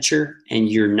expenditure, and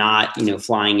you're not,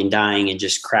 flying and dying and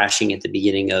just crashing at the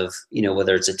beginning of,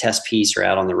 whether it's a test piece or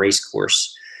out on the race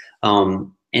course.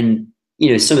 And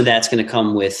some of that's going to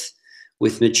come with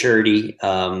maturity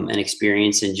and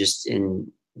experience, and just in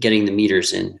getting the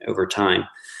meters in over time.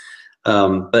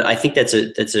 But I think that's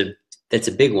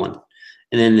a big one.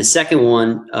 And then the second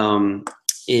one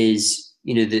is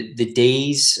the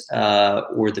days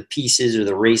or the pieces or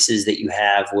the races that you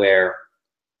have where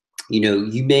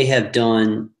you may have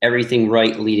done everything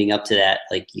right leading up to that,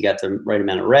 like you got the right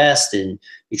amount of rest and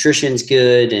nutrition's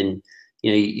good, and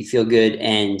you feel good,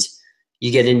 and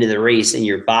you get into the race and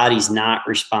your body's not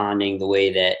responding the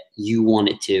way that you want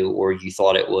it to or you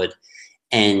thought it would.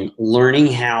 And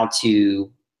learning how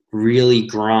to really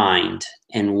grind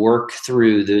and work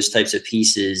through those types of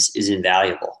pieces is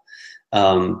invaluable,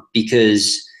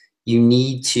 because you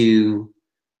need to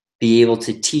be able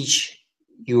to teach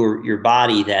your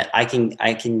body that I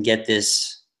can get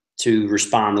this to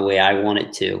respond the way I want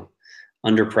it to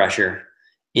under pressure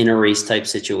in a race type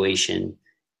situation,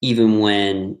 even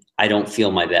when I don't feel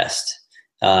my best,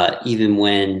 even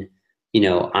when,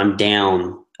 I'm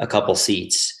down a couple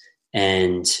seats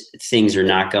and things are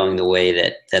not going the way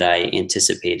that I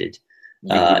anticipated.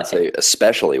 You would say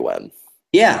especially when.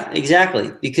 Yeah,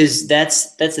 exactly. Because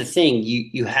that's the thing.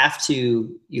 You have to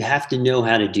know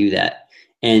how to do that.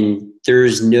 And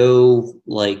there's no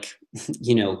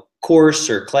course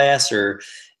or class or,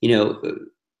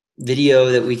 video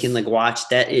that we can watch.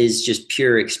 That is just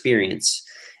pure experience.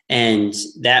 And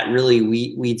that really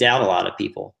weeds out a lot of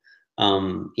people,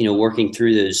 working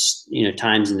through those,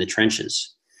 times in the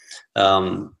trenches.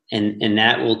 And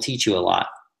that will teach you a lot.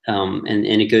 And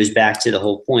it goes back to the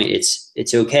whole point.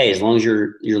 It's okay as long as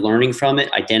you're learning from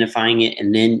it, identifying it,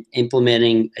 and then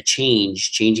implementing a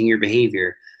changing your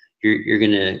behavior. You're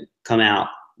going to come out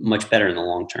much better in the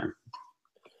long term.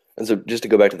 And so, just to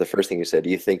go back to the first thing you said, do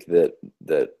you think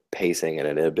that pacing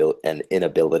and an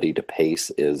inability to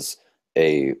pace is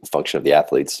a function of the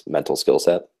athlete's mental skill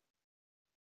set?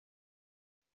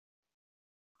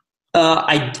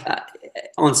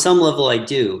 On some level, I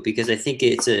do, because I think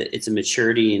it's a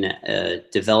maturity and a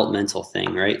developmental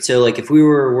thing, right? So, if we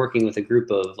were working with a group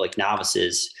of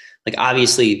novices,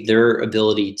 obviously their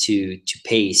ability to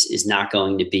pace is not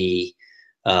going to be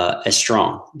as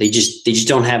strong. They just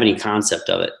don't have any concept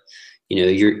of it.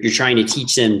 You're trying to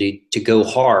teach them to go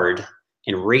hard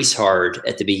and race hard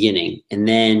at the beginning, and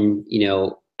then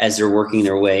as they're working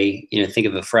their way, think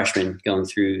of a freshman going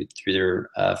through their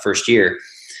first year.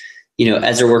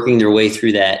 As they're working their way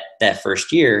through that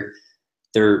first year,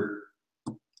 they're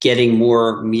getting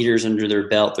more meters under their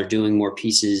belt. They're doing more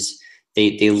pieces.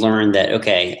 They learn that,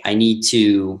 okay, I need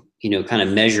to kind of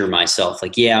measure myself.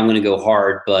 Like, yeah, I'm going to go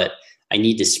hard, but I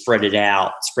need to spread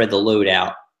the load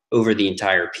out over the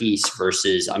entire piece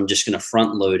versus I'm just going to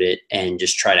front load it and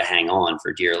just try to hang on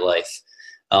for dear life.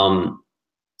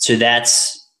 So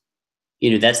that's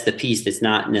the piece that's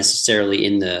not necessarily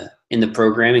in the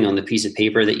programming on the piece of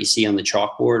paper that you see on the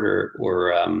chalkboard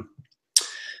or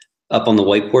up on the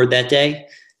whiteboard that day.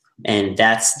 And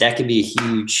that could be a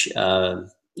huge,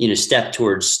 step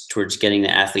towards getting the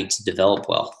athlete to develop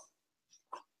well.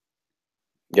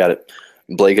 Got it.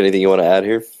 Blake, anything you want to add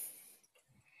here?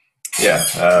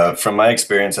 Yeah. From my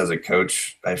experience as a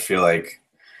coach, I feel like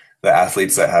the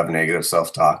athletes that have negative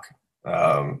self-talk,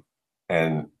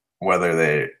 and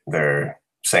whether they're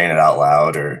saying it out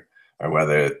loud or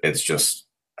whether it's just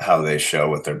how they show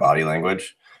with their body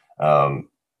language, I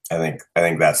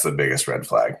think that's the biggest red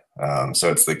flag. So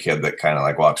it's the kid that kind of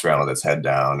like walks around with his head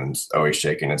down and always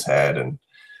shaking his head and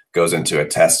goes into a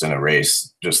test and a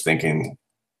race just thinking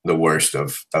the worst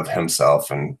of himself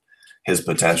and his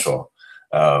potential.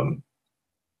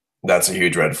 That's a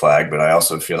huge red flag, but I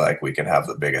also feel like we can have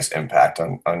the biggest impact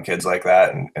on kids like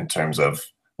that in terms of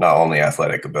not only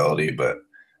athletic ability, but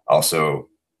also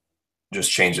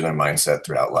just changing their mindset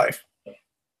throughout life.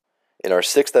 In our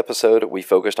 6th episode, we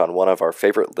focused on one of our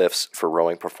favorite lifts for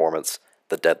rowing performance,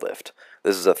 the deadlift.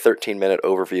 This is a 13-minute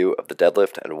overview of the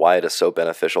deadlift and why it is so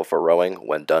beneficial for rowing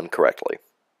when done correctly.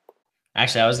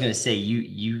 Actually, I was going to say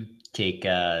you take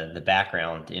the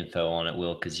background info on it,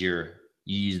 Will, because you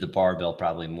use the barbell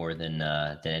probably more than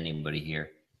anybody here.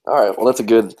 All right. Well, that's a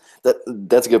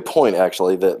good point.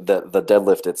 Actually, that the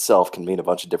deadlift itself can mean a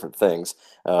bunch of different things.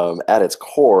 At its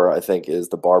core, I think, is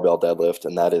the barbell deadlift,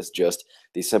 and that is just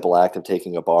the simple act of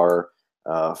taking a bar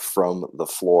from the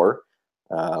floor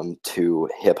to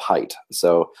hip height.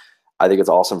 So I think it's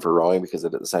awesome for rowing because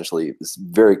it essentially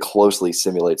very closely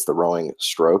simulates the rowing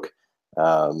stroke.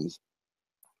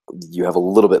 You have a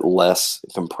little bit less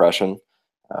compression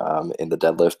in the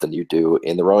deadlift than you do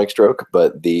in the rowing stroke,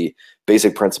 but the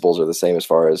basic principles are the same as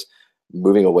far as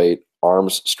moving a weight,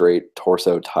 arms straight,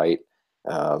 torso tight,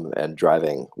 and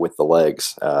driving with the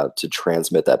legs to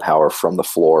transmit that power from the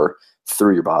floor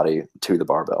through your body to the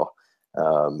barbell.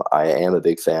 I am a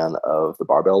big fan of the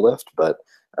barbell lift, but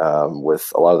with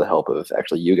a lot of the help of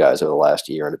actually you guys over the last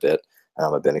year and a bit,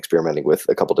 I've been experimenting with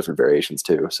a couple different variations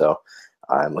too. So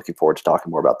I'm looking forward to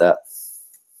talking more about that.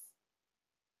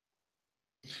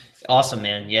 Awesome,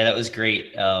 man. Yeah, that was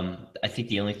great. I think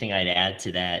the only thing I'd add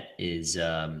to that is,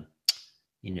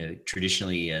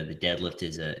 traditionally the deadlift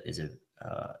is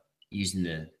using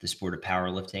the sport of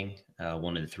powerlifting,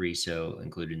 one of the three. So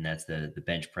included in that's the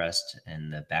bench press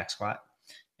and the back squat.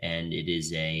 And it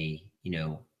is a,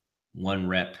 1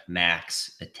 rep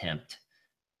max attempt.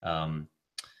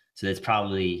 So that's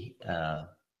probably,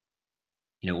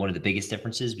 one of the biggest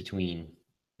differences between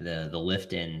the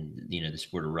lift and, the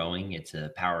sport of rowing. It's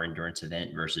a power endurance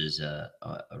event versus a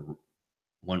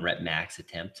 1 rep max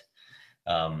attempt.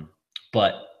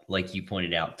 But like you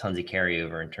pointed out, tons of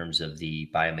carryover in terms of the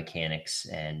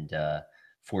biomechanics and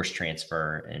force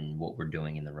transfer and what we're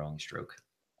doing in the rowing stroke.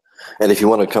 And if you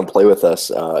want to come play with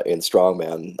us in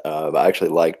Strongman, I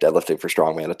actually like deadlifting for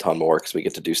Strongman a ton more because we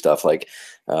get to do stuff like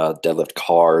deadlift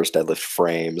cars, deadlift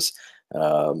frames,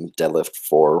 deadlift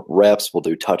for reps. We'll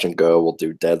do touch and go. We'll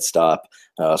do dead stop.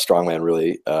 Strongman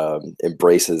really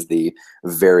embraces the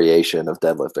variation of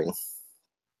deadlifting.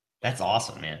 That's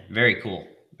awesome, man. Very cool.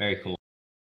 Very cool.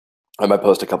 I might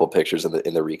post a couple pictures in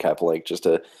the recap link just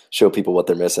to show people what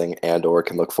they're missing and or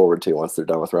can look forward to once they're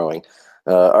done with rowing.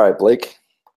 All right, Blake.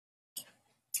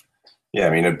 Yeah, I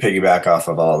mean, to piggyback off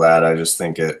of all that, I just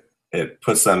think it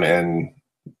puts them in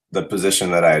the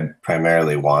position that I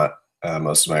primarily want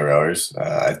most of my rowers.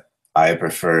 I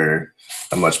prefer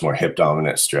a much more hip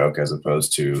dominant stroke as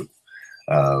opposed to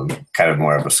kind of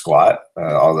more of a squat,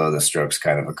 although the stroke's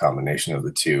kind of a combination of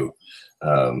the two.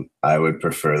 I would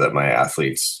prefer that my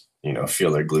athletes,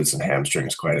 feel their glutes and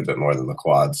hamstrings quite a bit more than the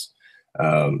quads,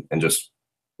 and just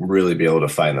really be able to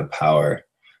find the power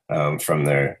from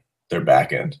their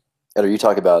back end. And are you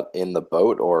talking about in the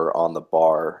boat or on the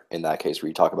bar in that case, where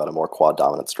you talk about a more quad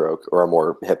dominant stroke or a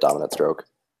more hip dominant stroke?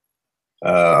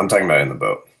 I'm talking about in the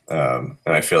boat. And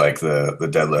I feel like the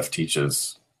deadlift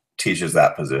teaches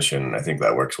that position. I think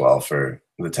that works well for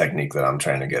the technique that I'm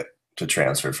trying to get to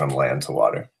transfer from land to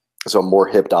water. So a more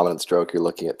hip dominant stroke, you're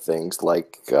looking at things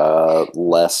like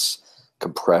less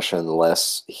compression,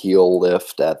 less heel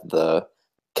lift at the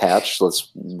catch. Let's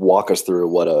walk us through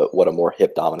what a more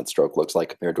hip dominant stroke looks like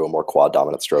compared to a more quad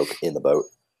dominant stroke in the boat.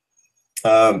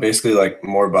 Basically like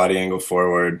more body angle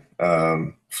forward,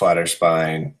 flatter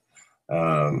spine,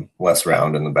 less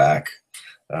round in the back.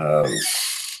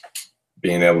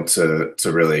 being able to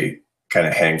really kind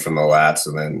of hang from the lats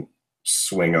and then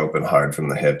swing open hard from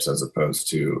the hips, as opposed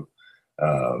to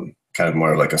kind of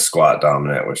more like a squat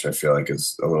dominant, which I feel like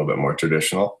is a little bit more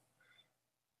traditional.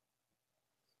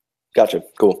 Gotcha.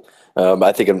 Cool.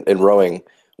 I think in rowing,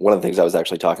 one of the things I was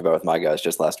actually talking about with my guys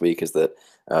just last week is that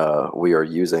we are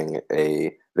using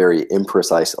a very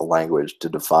imprecise language to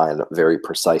define very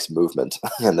precise movement,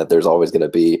 and that there's always going to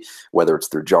be, whether it's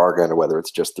through jargon or whether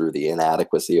it's just through the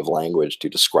inadequacy of language to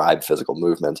describe physical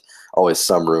movement, always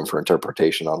some room for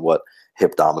interpretation on what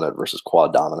hip dominant versus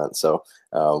quad dominant. So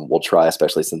we'll try,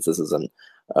 especially since this is an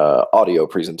audio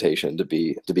presentation, to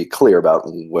be clear about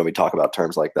when we talk about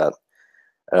terms like that.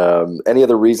 Any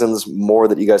other reasons more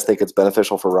that you guys think it's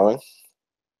beneficial for rowing?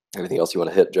 Anything else you want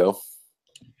to hit, Joe?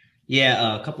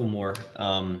 Yeah, a couple more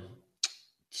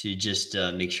to just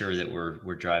make sure that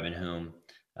we're driving home.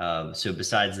 So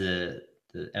besides the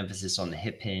emphasis on the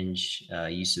hip hinge,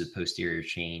 use of the posterior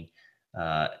chain,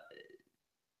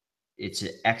 it's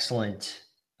an excellent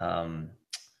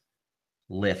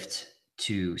lift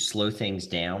to slow things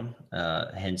down,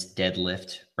 hence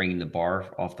deadlift, bringing the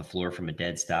bar off the floor from a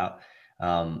dead stop,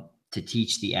 to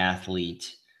teach the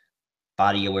athlete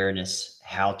body awareness,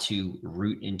 how to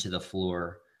root into the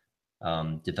floor,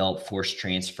 develop force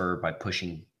transfer by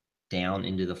pushing down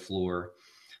into the floor,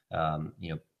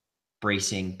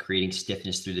 bracing, creating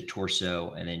stiffness through the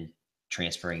torso, and then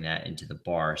transferring that into the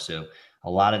bar. So a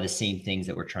lot of the same things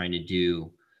that we're trying to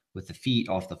do with the feet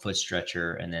off the foot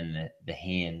stretcher, and then the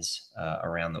hands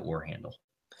around the oar handle.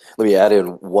 Let me add in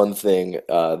one thing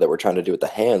that we're trying to do with the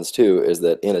hands too, is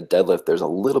that in a deadlift, there's a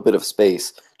little bit of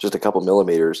space, just a couple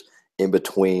millimeters in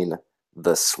between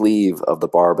the sleeve of the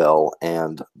barbell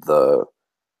and the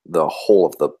hole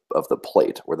of the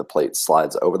plate, where the plate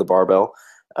slides over the barbell.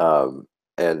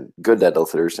 And good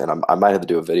deadlifters, and I might have to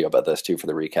do a video about this too for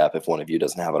the recap if one of you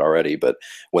doesn't have it already, but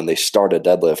when they start a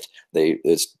deadlift,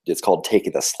 it's called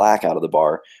taking the slack out of the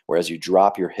bar, whereas you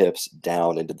drop your hips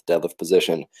down into the deadlift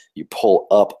position, you pull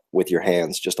up with your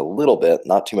hands just a little bit,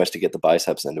 not too much to get the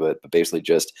biceps into it, but basically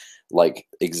just like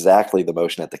exactly the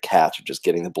motion at the catch of just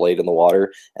getting the blade in the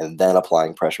water and then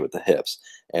applying pressure with the hips.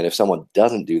 And if someone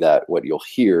doesn't do that, what you'll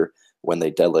hear when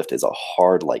they deadlift is a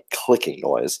hard, like clicking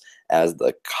noise as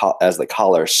the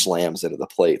collar slams into the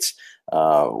plates,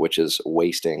 which is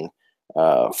wasting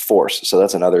force. So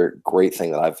that's another great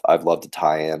thing that I've loved to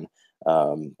tie in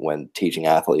when teaching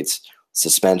athletes: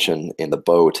 suspension in the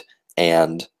boat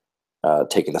and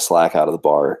taking the slack out of the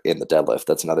bar in the deadlift.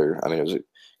 That's another. I mean, it was a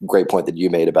great point that you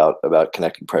made about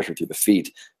connecting pressure through the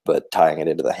feet, but tying it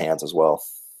into the hands as well.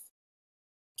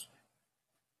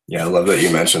 Yeah, I love that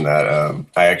you mentioned that.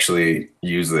 I actually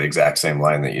use the exact same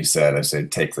line that you said. I said,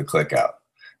 take the click out,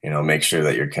 make sure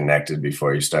that you're connected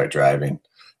before you start driving.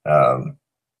 And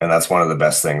that's one of the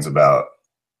best things about,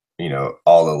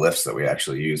 all the lifts that we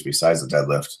actually use besides the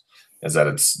deadlift, is that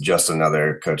it's just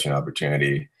another coaching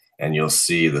opportunity, and you'll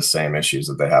see the same issues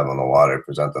that they have on the water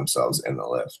present themselves in the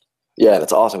lift. Yeah, and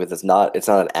it's awesome because it's not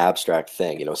an abstract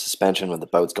thing. Suspension when the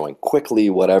boat's going quickly,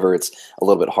 whatever. It's a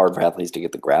little bit hard for athletes to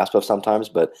get the grasp of sometimes.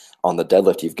 But on the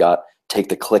deadlift, you've got take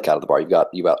the click out of the bar. You've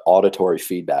got auditory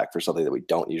feedback for something that we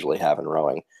don't usually have in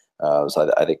rowing.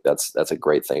 So I think that's a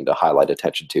great thing to highlight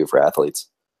attention to for athletes.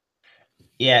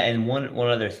 Yeah, and one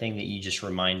other thing that you just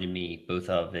reminded me both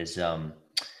of is,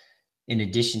 in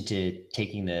addition to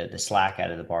taking the slack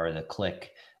out of the bar, the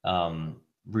click,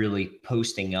 really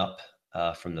posting up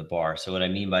from the bar. So what I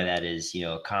mean by that is,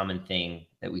 a common thing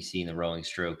that we see in the rowing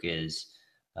stroke is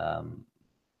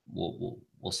we'll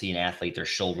see an athlete, their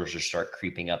shoulders will start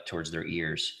creeping up towards their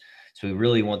ears. So we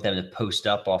really want them to post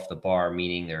up off the bar,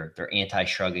 meaning they're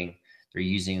anti-shrugging. They're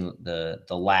using the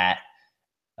lat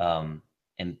and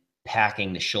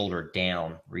packing the shoulder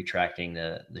down, retracting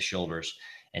the shoulders.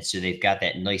 And so they've got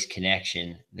that nice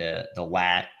connection. The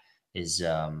lat is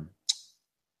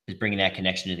bringing that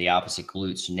connection to the opposite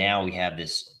glute. So now we have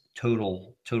this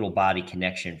total body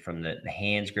connection from the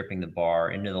hands gripping the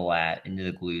bar into the lat, into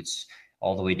the glutes,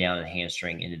 all the way down to the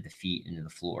hamstring, into the feet, into the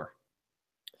floor.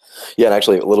 Yeah, and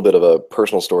actually a little bit of a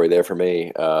personal story there for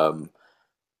me. So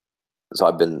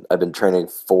I've been training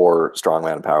for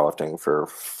strongman and powerlifting for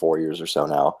 4 years or so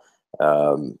now,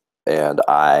 and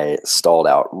I stalled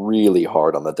out really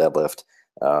hard on the deadlift.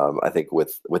 I think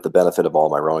with the benefit of all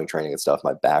my rowing training and stuff,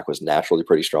 my back was naturally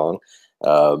pretty strong.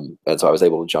 And so I was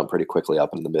able to jump pretty quickly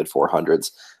up into the mid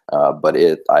 400s. But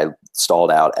I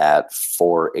stalled out at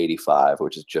 485,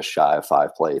 which is just shy of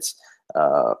 5 plates,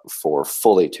 for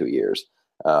fully 2 years.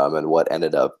 And what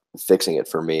ended up fixing it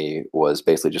for me was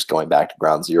basically just going back to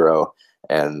ground zero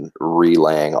and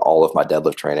relaying all of my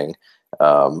deadlift training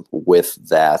with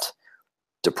that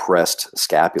depressed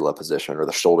scapula position, or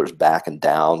the shoulders back and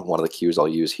down. One of the cues I'll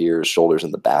use here is shoulders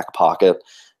in the back pocket.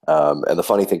 And the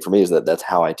funny thing for me is that that's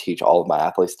how I teach all of my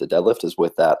athletes to deadlift, is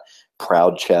with that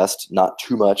proud chest, not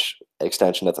too much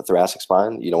extension at the thoracic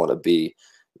spine. You don't want to be,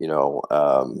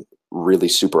 really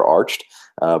super arched,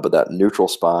 but that neutral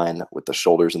spine with the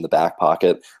shoulders in the back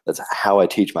pocket, that's how I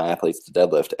teach my athletes to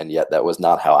deadlift. And yet that was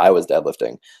not how I was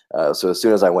deadlifting. So as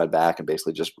soon as I went back and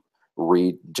basically just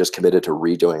committed to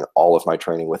redoing all of my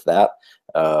training with that,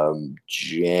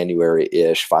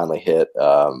 January-ish finally hit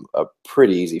a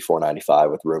pretty easy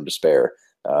 495 with room to spare.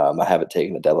 I haven't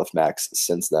taken the deadlift max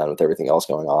since then with everything else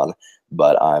going on,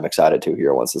 but I'm excited to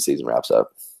here once the season wraps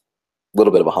up. A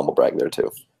little bit of a humble brag there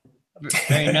too.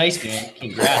 Very nice, man.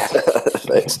 Congrats.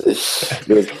 Thanks.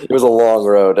 It was a long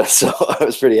road, so I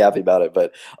was pretty happy about it,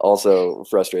 but also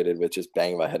frustrated with just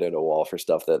banging my head into a wall for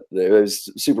stuff that it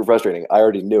was super frustrating. I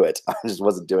already knew it. I just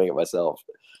wasn't doing it myself.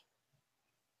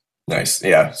 Nice.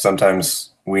 Yeah.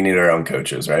 Sometimes we need our own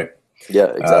coaches, right?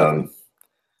 Yeah, exactly.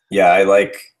 Yeah, I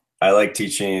like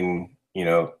teaching,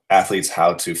 athletes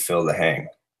how to feel the hang,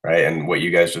 right? And what you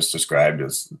guys just described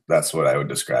that's what I would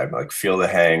describe, like feel the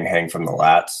hang from the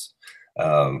lats.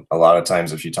 A lot of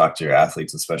times if you talk to your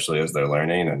athletes, especially as they're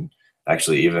learning, and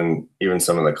actually even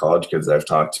some of the college kids I've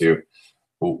talked to,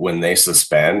 when they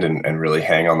suspend and really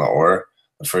hang on the oar,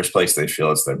 the first place they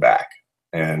feel is their back.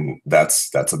 And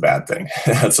that's a bad thing.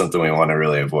 That's something we want to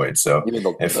really avoid. So you mean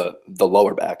the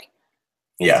lower back?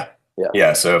 Yeah.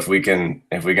 Yeah. So if we can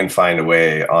find a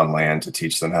way on land to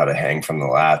teach them how to hang from the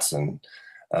lats and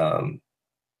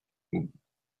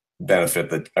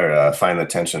find the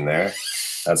tension there,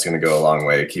 that's going to go a long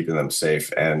way keeping them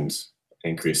safe and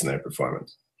increasing their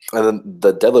performance. And then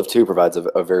the deadlift too provides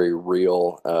a very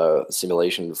real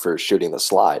simulation for shooting the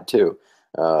slide too.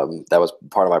 That was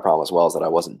part of my problem as well, is that I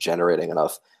wasn't generating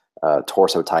enough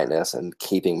torso tightness and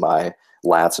keeping my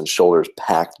lats and shoulders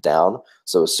packed down.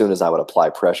 So as soon as I would apply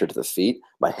pressure to the feet,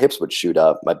 my hips would shoot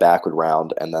up, my back would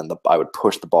round, and then I would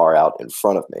push the bar out in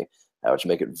front of me, which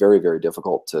make it very, very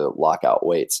difficult to lock out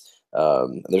weights.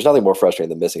 And there's nothing more frustrating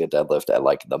than missing a deadlift at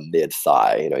like the mid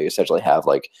thigh. You essentially have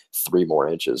like 3 more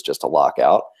inches just to lock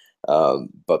out.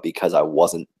 But because I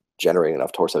wasn't generating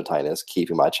enough torso tightness,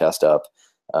 keeping my chest up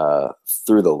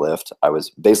through the lift, I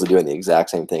was basically doing the exact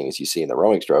same thing as you see in the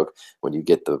rowing stroke when you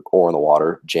get the oar in the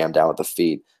water, jam down with the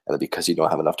feet, and then because you don't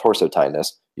have enough torso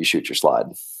tightness, you shoot your slide.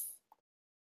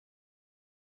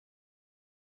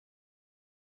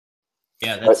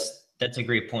 Yeah, that's a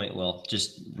great point, Will.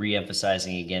 Just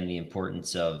re-emphasizing again the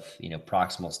importance of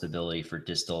proximal stability for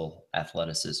distal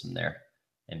athleticism there,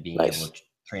 and being able to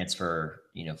transfer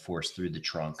force through the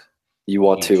trunk. You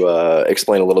want to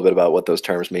explain a little bit about what those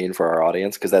terms mean for our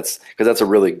audience, because that's a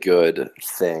really good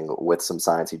thing with some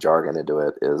sciencey jargon into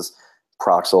it, is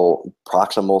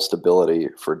proximal stability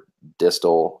for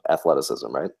distal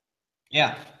athleticism, right?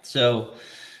 Yeah. So,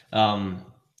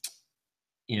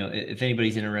 if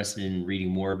anybody's interested in reading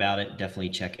more about it, definitely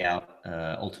check out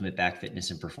Ultimate Back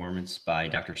Fitness and Performance by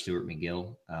Dr. Stuart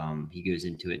McGill. He goes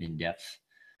into it in depth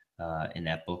in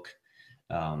that book.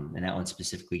 And that one's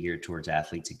specifically geared towards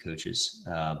athletes and coaches.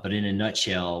 But in a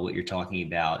nutshell, what you're talking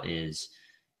about is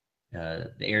the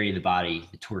area of the body,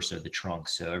 the torso, the trunk.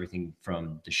 So everything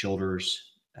from the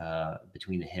shoulders,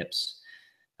 between the hips,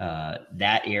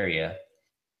 that area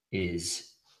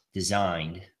is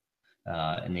designed,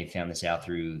 and they found this out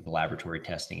through the laboratory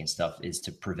testing and stuff, is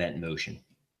to prevent motion.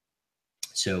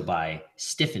 So by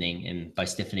stiffening, and by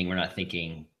stiffening, we're not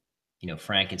thinking,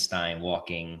 Frankenstein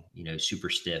walking, super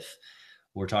stiff.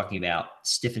 We're talking about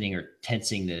stiffening or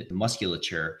tensing the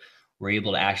musculature. We're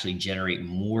able to actually generate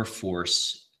more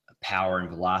force, power, and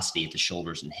velocity at the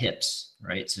shoulders and hips,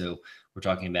 right? So we're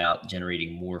talking about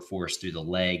generating more force through the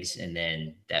legs, and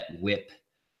then that whip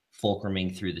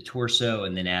fulcruming through the torso,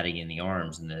 and then adding in the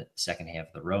arms in the second half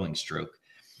of the rowing stroke.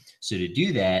 So to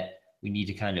do that, we need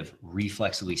to kind of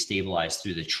reflexively stabilize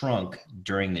through the trunk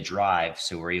during the drive,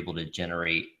 so we're able to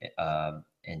generate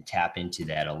and tap into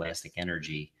that elastic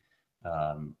energy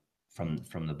from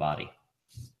the body.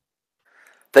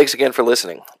 Thanks again for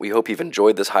listening. We hope you've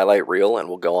enjoyed this highlight reel and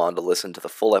will go on to listen to the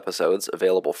full episodes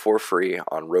available for free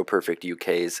on RowPerfect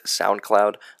UK's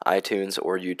SoundCloud, iTunes,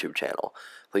 or YouTube channel.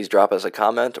 Please drop us a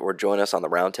comment or join us on the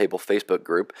Roundtable Facebook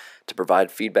group to provide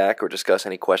feedback or discuss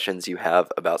any questions you have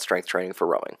about strength training for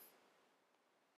rowing.